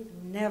numbers we've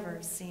never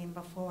seen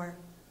before,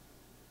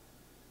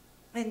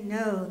 and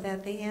know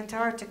that the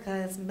Antarctica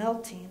is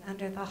melting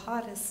under the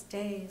hottest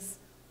days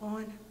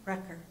on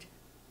record.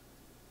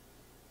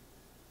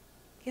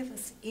 Give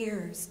us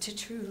ears to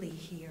truly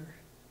hear,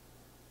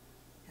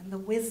 and the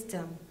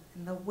wisdom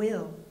and the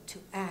will to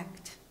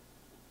act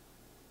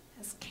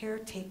as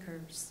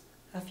caretakers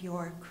of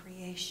your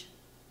creation.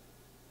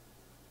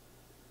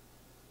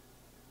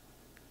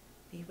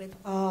 Be with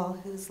all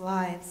whose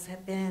lives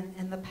have been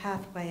in the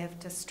pathway of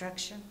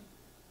destruction,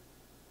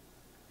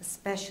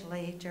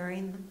 especially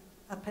during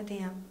a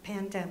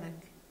pandemic.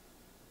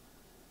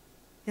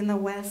 In the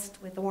West,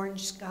 with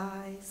orange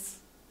skies,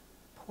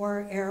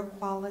 poor air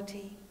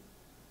quality,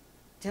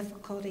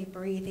 difficulty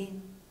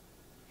breathing,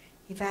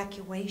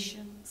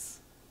 evacuations,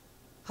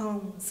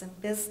 homes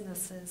and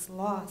businesses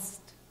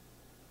lost,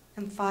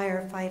 and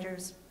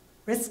firefighters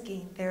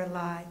risking their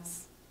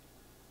lives.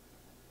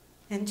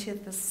 And to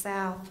the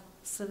south,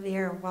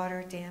 severe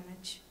water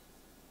damage.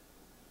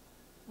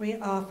 We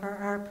offer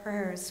our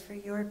prayers for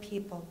your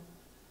people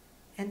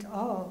and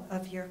all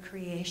of your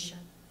creation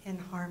in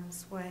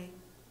harm's way.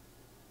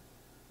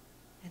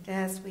 And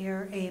as we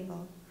are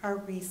able, our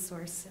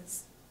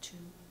resources too.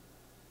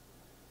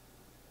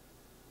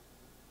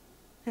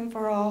 And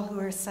for all who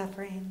are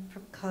suffering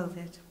from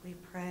COVID, we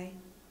pray.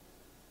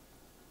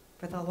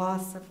 For the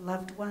loss of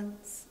loved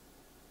ones,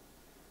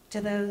 to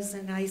those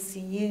in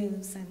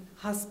ICUs and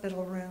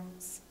hospital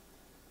rooms,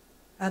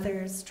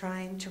 others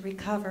trying to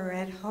recover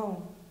at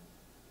home,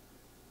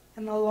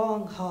 and the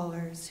long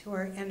haulers who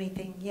are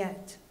anything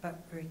yet but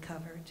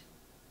recovered.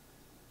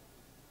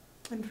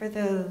 And for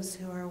those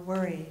who are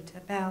worried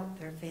about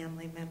their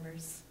family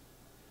members,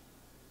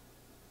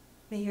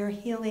 may your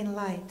healing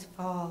light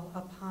fall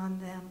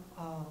upon them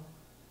all.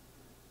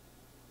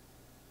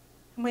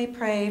 And we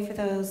pray for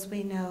those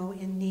we know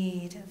in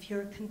need of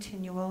your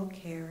continual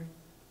care.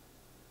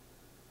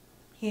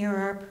 Hear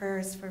our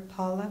prayers for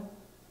Paula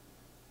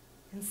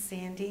and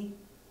Sandy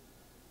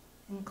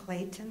and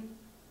Clayton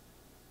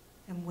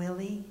and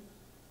Willie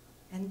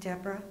and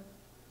Deborah,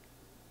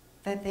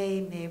 that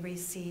they may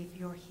receive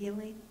your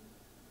healing,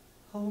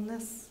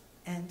 wholeness,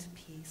 and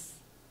peace.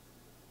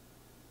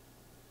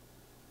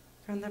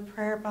 From the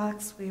prayer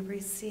box we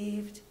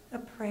received a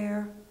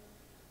prayer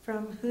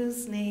from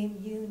whose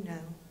name you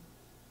know.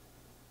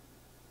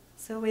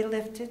 So we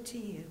lift it to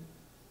you.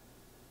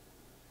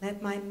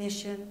 Let my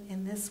mission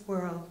in this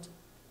world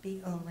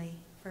be only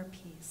for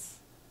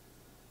peace.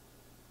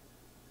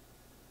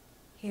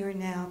 Hear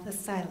now the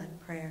silent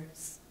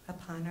prayers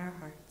upon our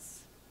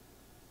hearts.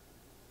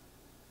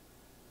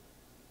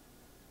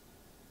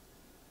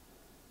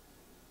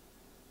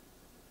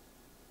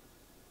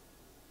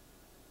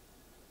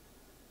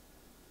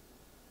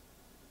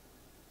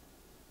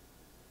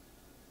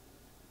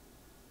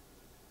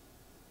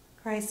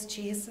 Christ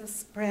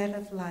Jesus, bread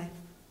of life,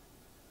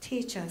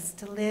 teach us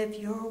to live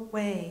your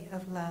way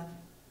of love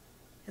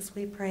as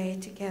we pray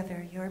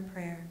together your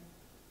prayer.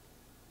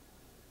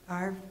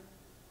 Our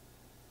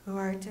who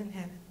art in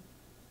heaven,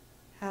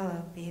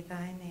 hallowed be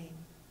thy name.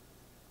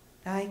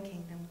 Thy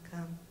kingdom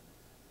come,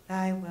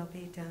 thy will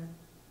be done,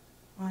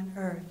 on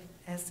earth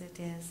as it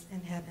is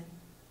in heaven.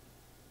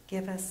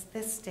 Give us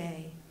this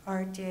day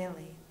our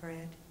daily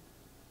bread,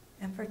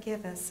 and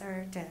forgive us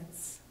our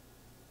debts,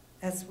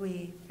 as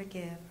we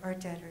forgive our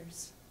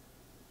debtors.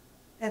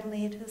 And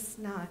lead us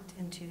not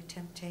into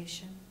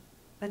temptation,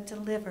 but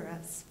deliver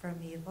us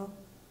from evil.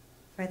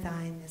 For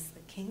thine is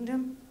the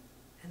kingdom,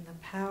 and the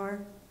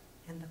power,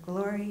 and the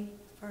glory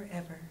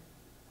forever.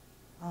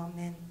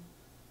 Amen.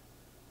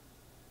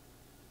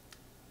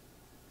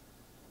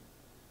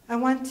 I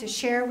want to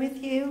share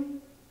with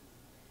you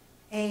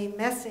a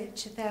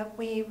message that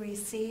we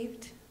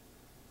received.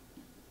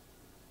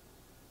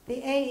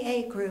 The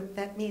AA group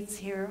that meets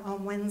here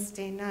on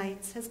Wednesday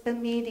nights has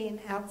been meeting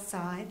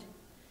outside,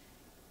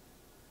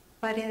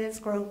 but it has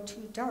grown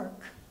too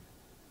dark.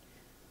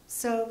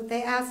 So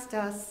they asked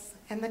us,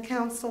 and the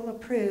council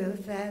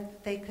approved,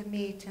 that they could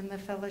meet in the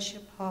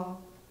fellowship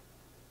hall.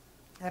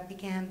 That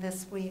began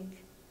this week.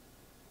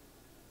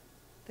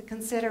 The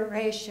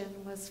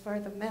consideration was for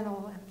the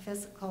mental and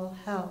physical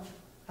health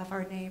of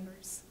our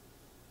neighbors.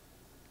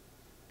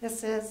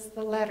 This is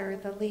the letter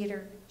the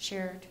leader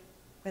shared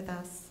with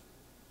us.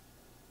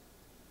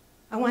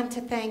 I want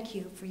to thank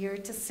you for your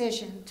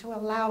decision to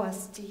allow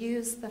us to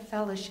use the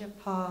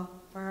fellowship hall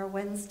for our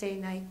Wednesday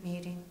night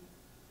meeting.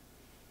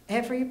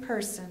 Every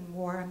person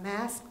wore a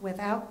mask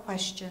without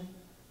question,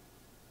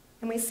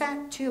 and we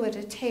sat two at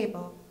a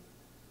table,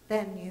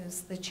 then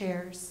used the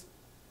chairs.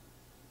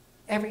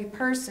 Every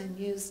person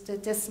used a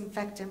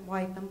disinfectant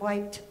wipe and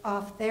wiped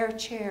off their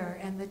chair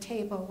and the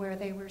table where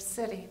they were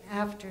sitting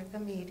after the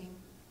meeting.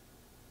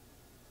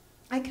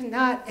 I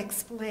cannot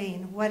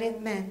explain what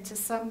it meant to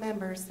some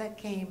members that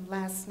came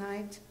last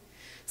night.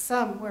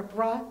 Some were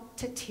brought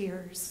to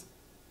tears,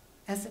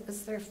 as it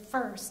was their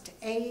first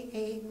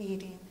AA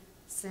meeting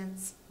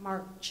since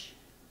March.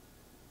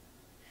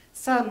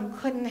 Some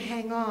couldn't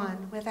hang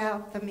on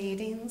without the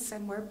meetings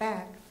and were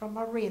back from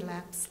a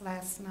relapse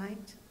last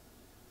night.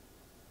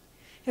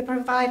 It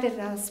provided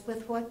us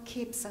with what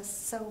keeps us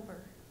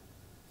sober,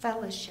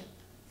 fellowship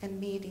and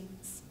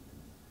meetings.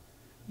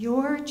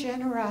 Your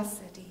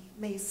generosity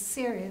may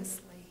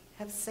seriously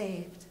have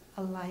saved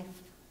a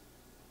life.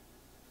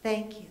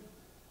 Thank you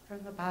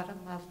from the bottom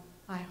of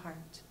my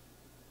heart.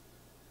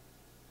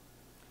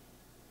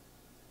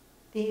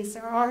 These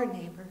are our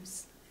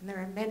neighbors, and there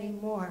are many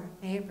more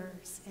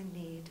neighbors in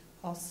need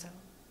also.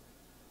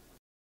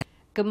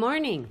 Good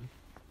morning.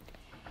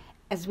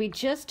 As we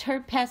just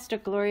heard Pastor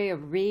Gloria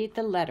read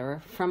the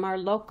letter from our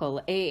local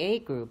AA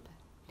group,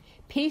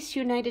 Peace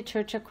United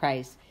Church of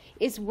Christ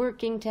is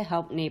working to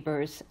help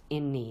neighbors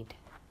in need.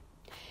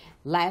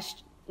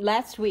 Last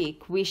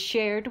week, we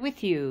shared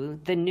with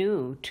you the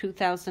new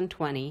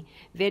 2020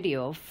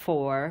 video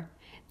for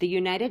the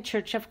United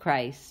Church of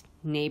Christ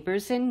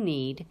Neighbors in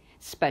Need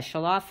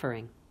Special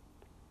Offering.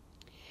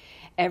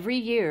 Every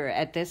year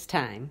at this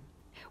time,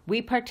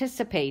 we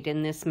participate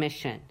in this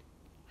mission.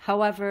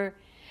 However,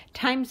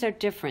 times are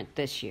different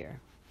this year.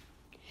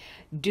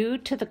 Due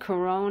to the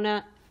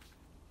coronavirus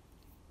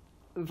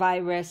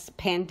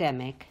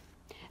pandemic,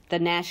 the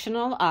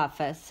national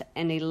office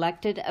and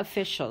elected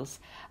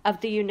officials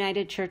of the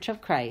United Church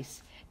of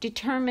Christ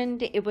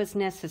determined it was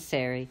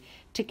necessary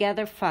to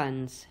gather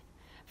funds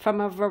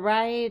from a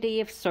variety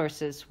of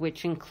sources,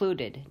 which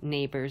included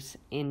Neighbors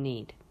in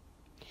Need,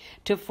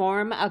 to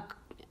form a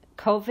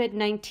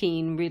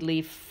COVID-19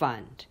 relief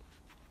fund.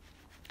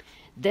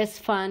 This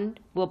fund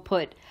will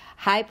put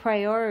high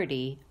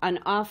priority on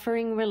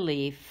offering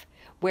relief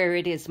where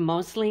it is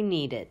mostly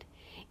needed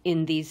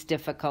in these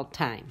difficult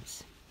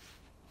times.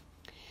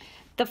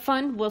 The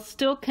fund will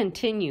still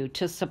continue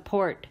to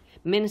support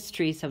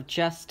ministries of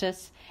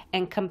justice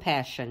and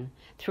compassion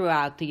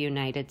throughout the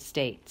United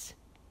States.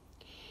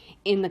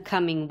 In the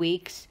coming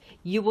weeks,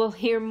 you will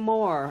hear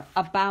more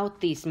about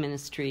these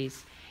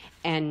ministries,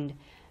 and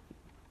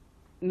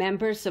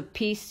members of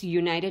Peace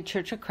United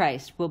Church of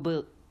Christ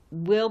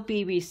will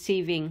be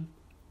receiving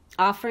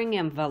offering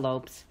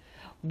envelopes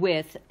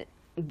with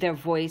their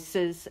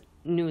Voices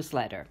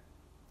newsletter.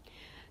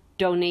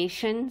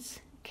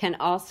 Donations can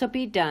also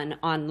be done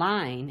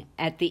online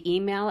at the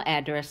email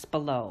address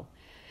below.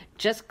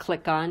 Just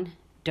click on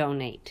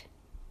Donate.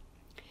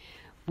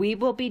 We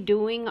will be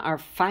doing our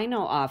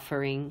final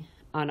offering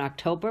on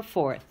October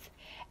 4th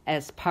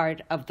as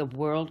part of the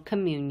World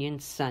Communion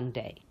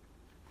Sunday.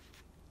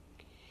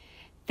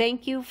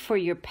 Thank you for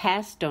your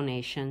past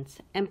donations,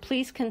 and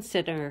please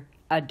consider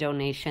a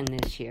donation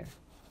this year.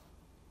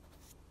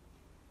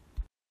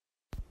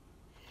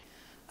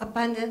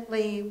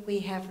 Abundantly we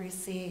have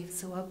received,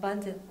 so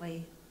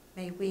abundantly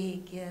may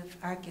we give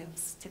our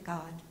gifts to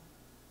God.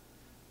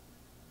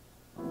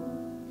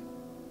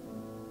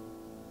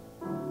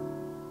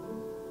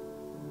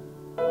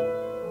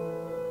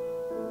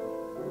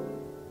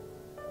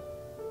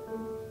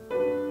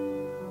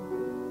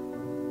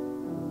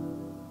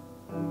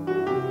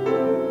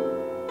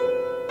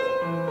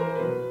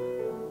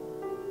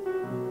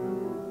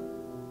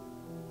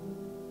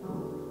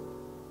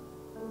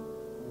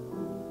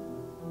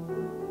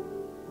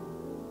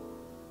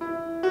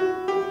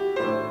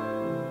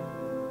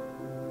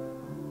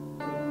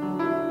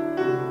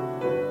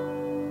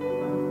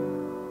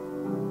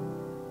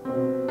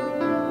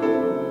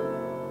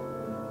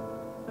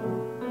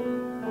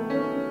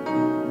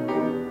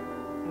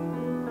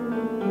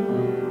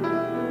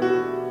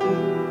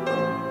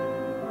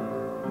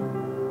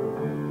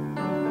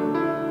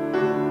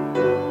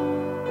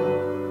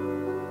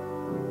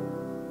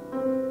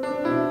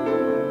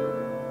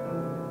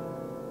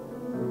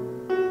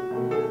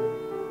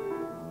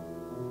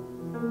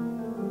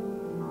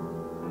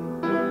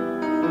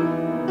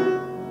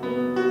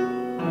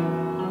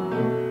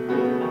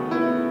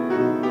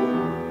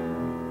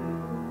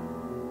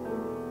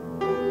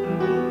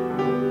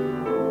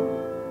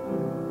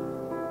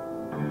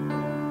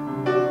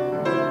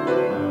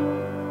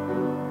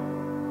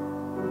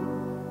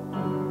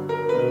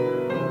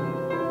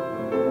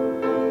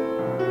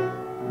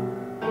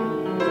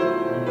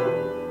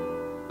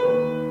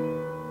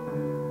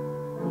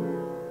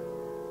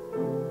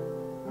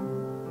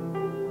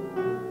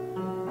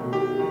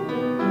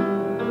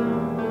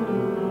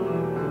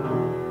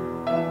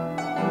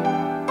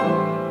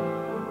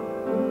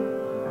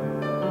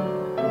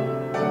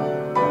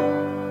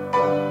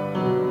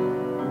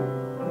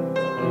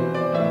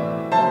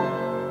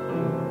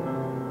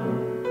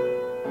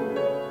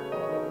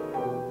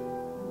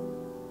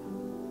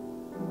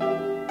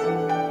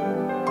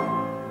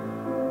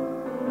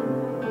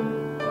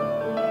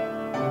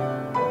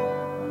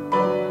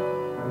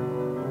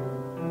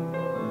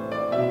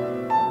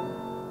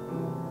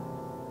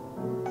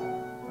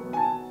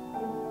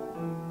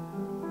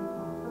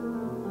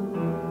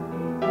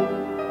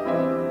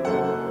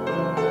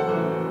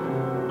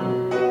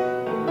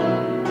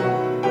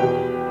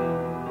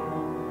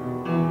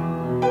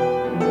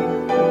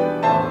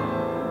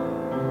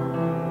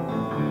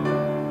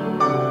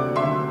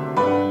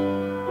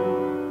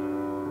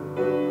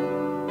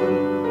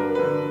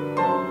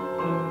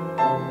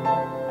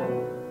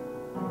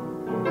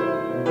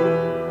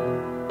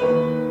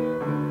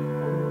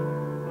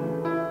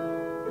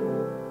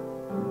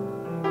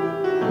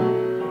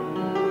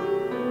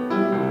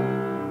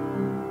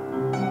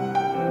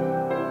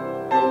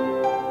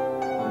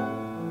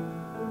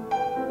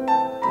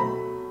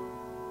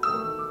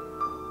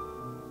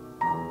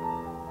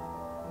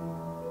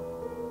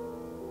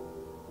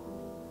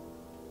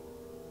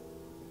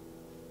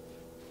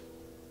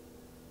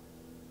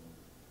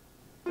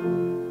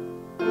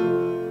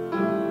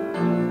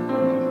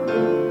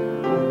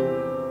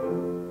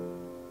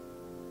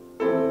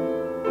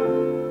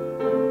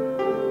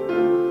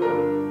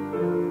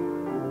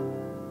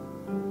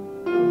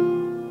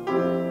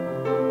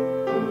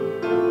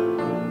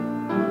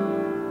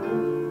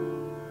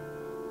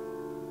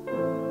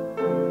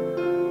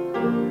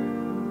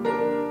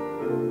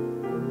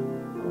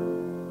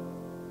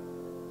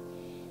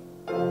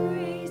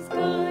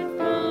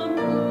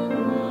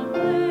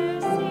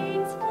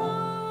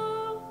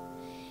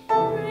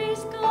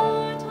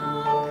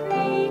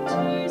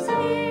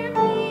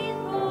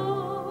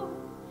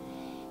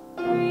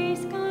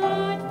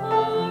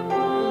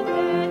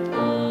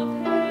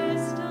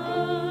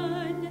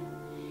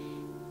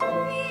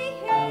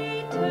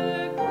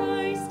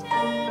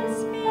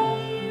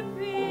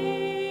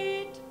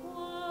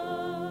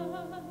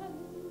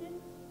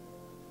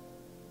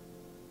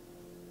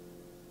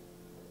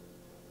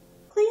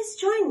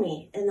 join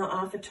me in the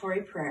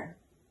offertory prayer.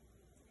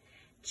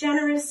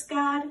 Generous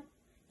God,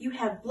 you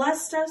have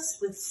blessed us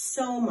with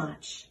so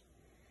much.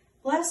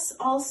 Bless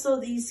also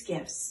these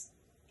gifts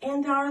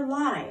and our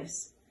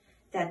lives,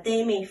 that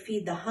they may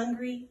feed the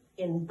hungry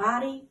in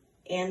body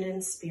and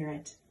in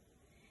spirit.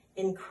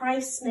 In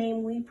Christ's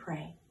name we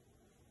pray.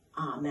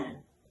 Amen.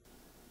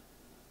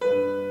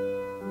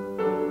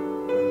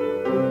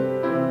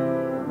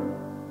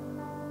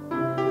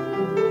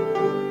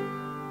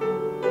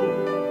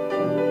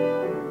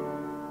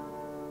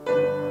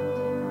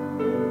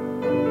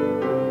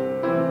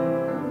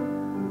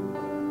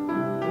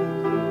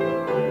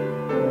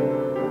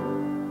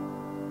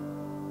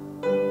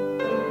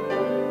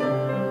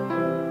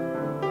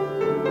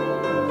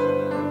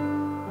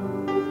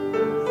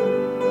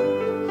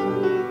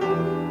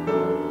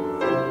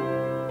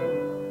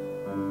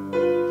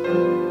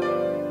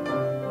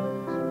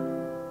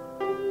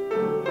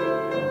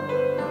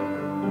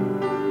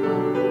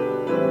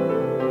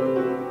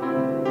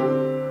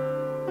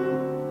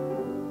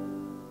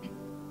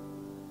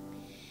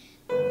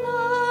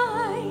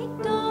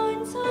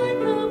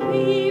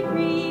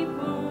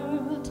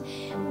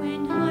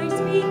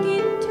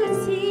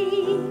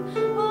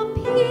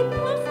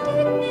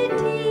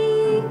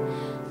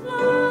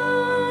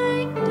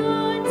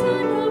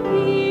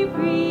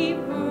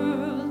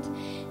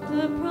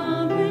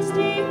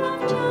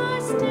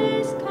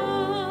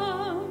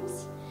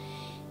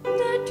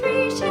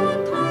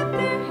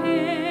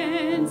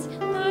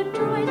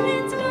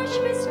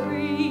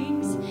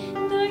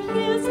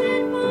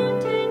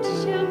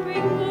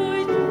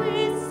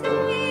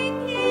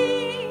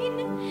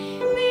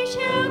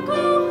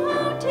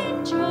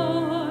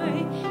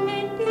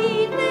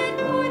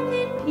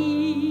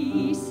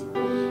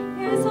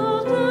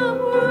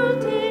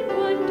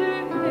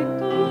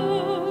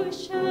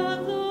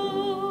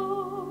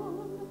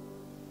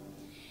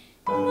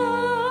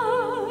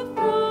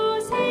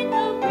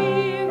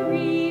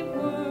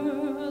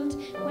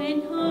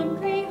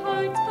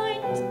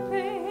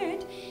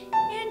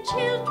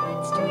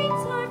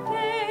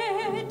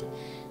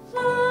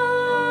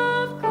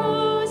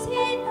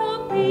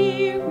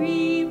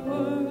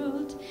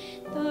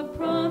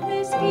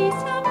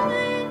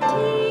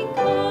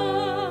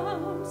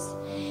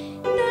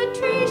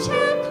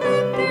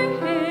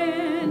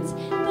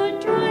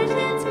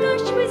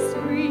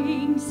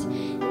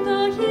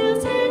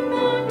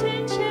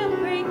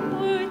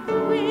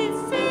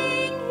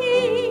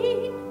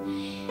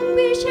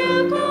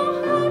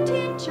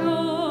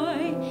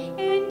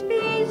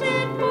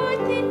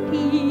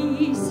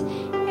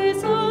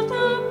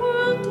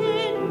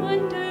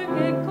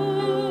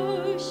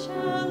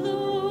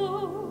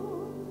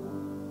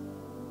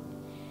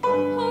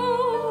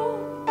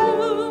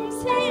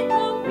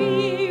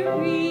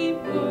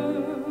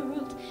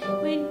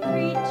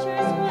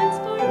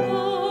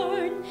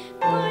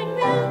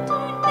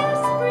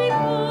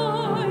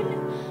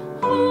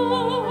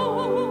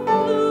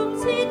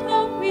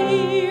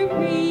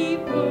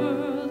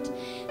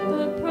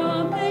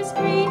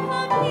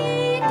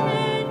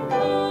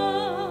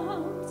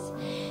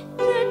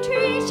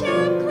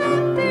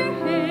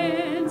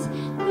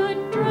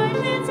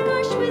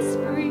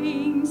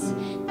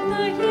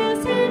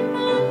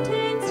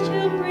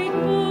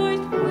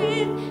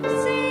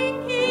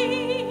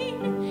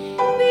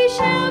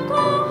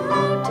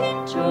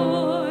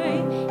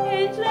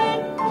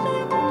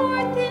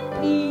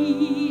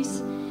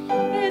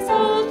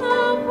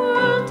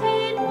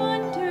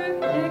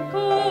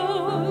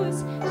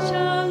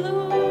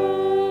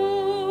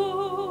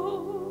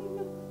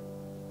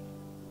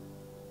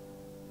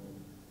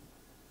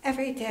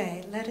 Every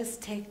day, let us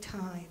take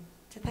time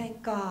to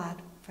thank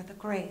God for the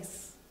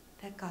grace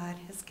that God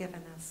has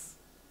given us.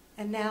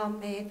 And now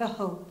may the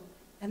hope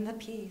and the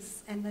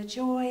peace and the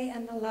joy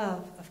and the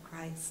love of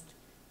Christ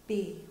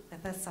be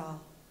with us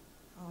all.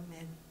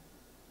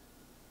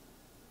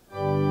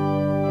 Amen.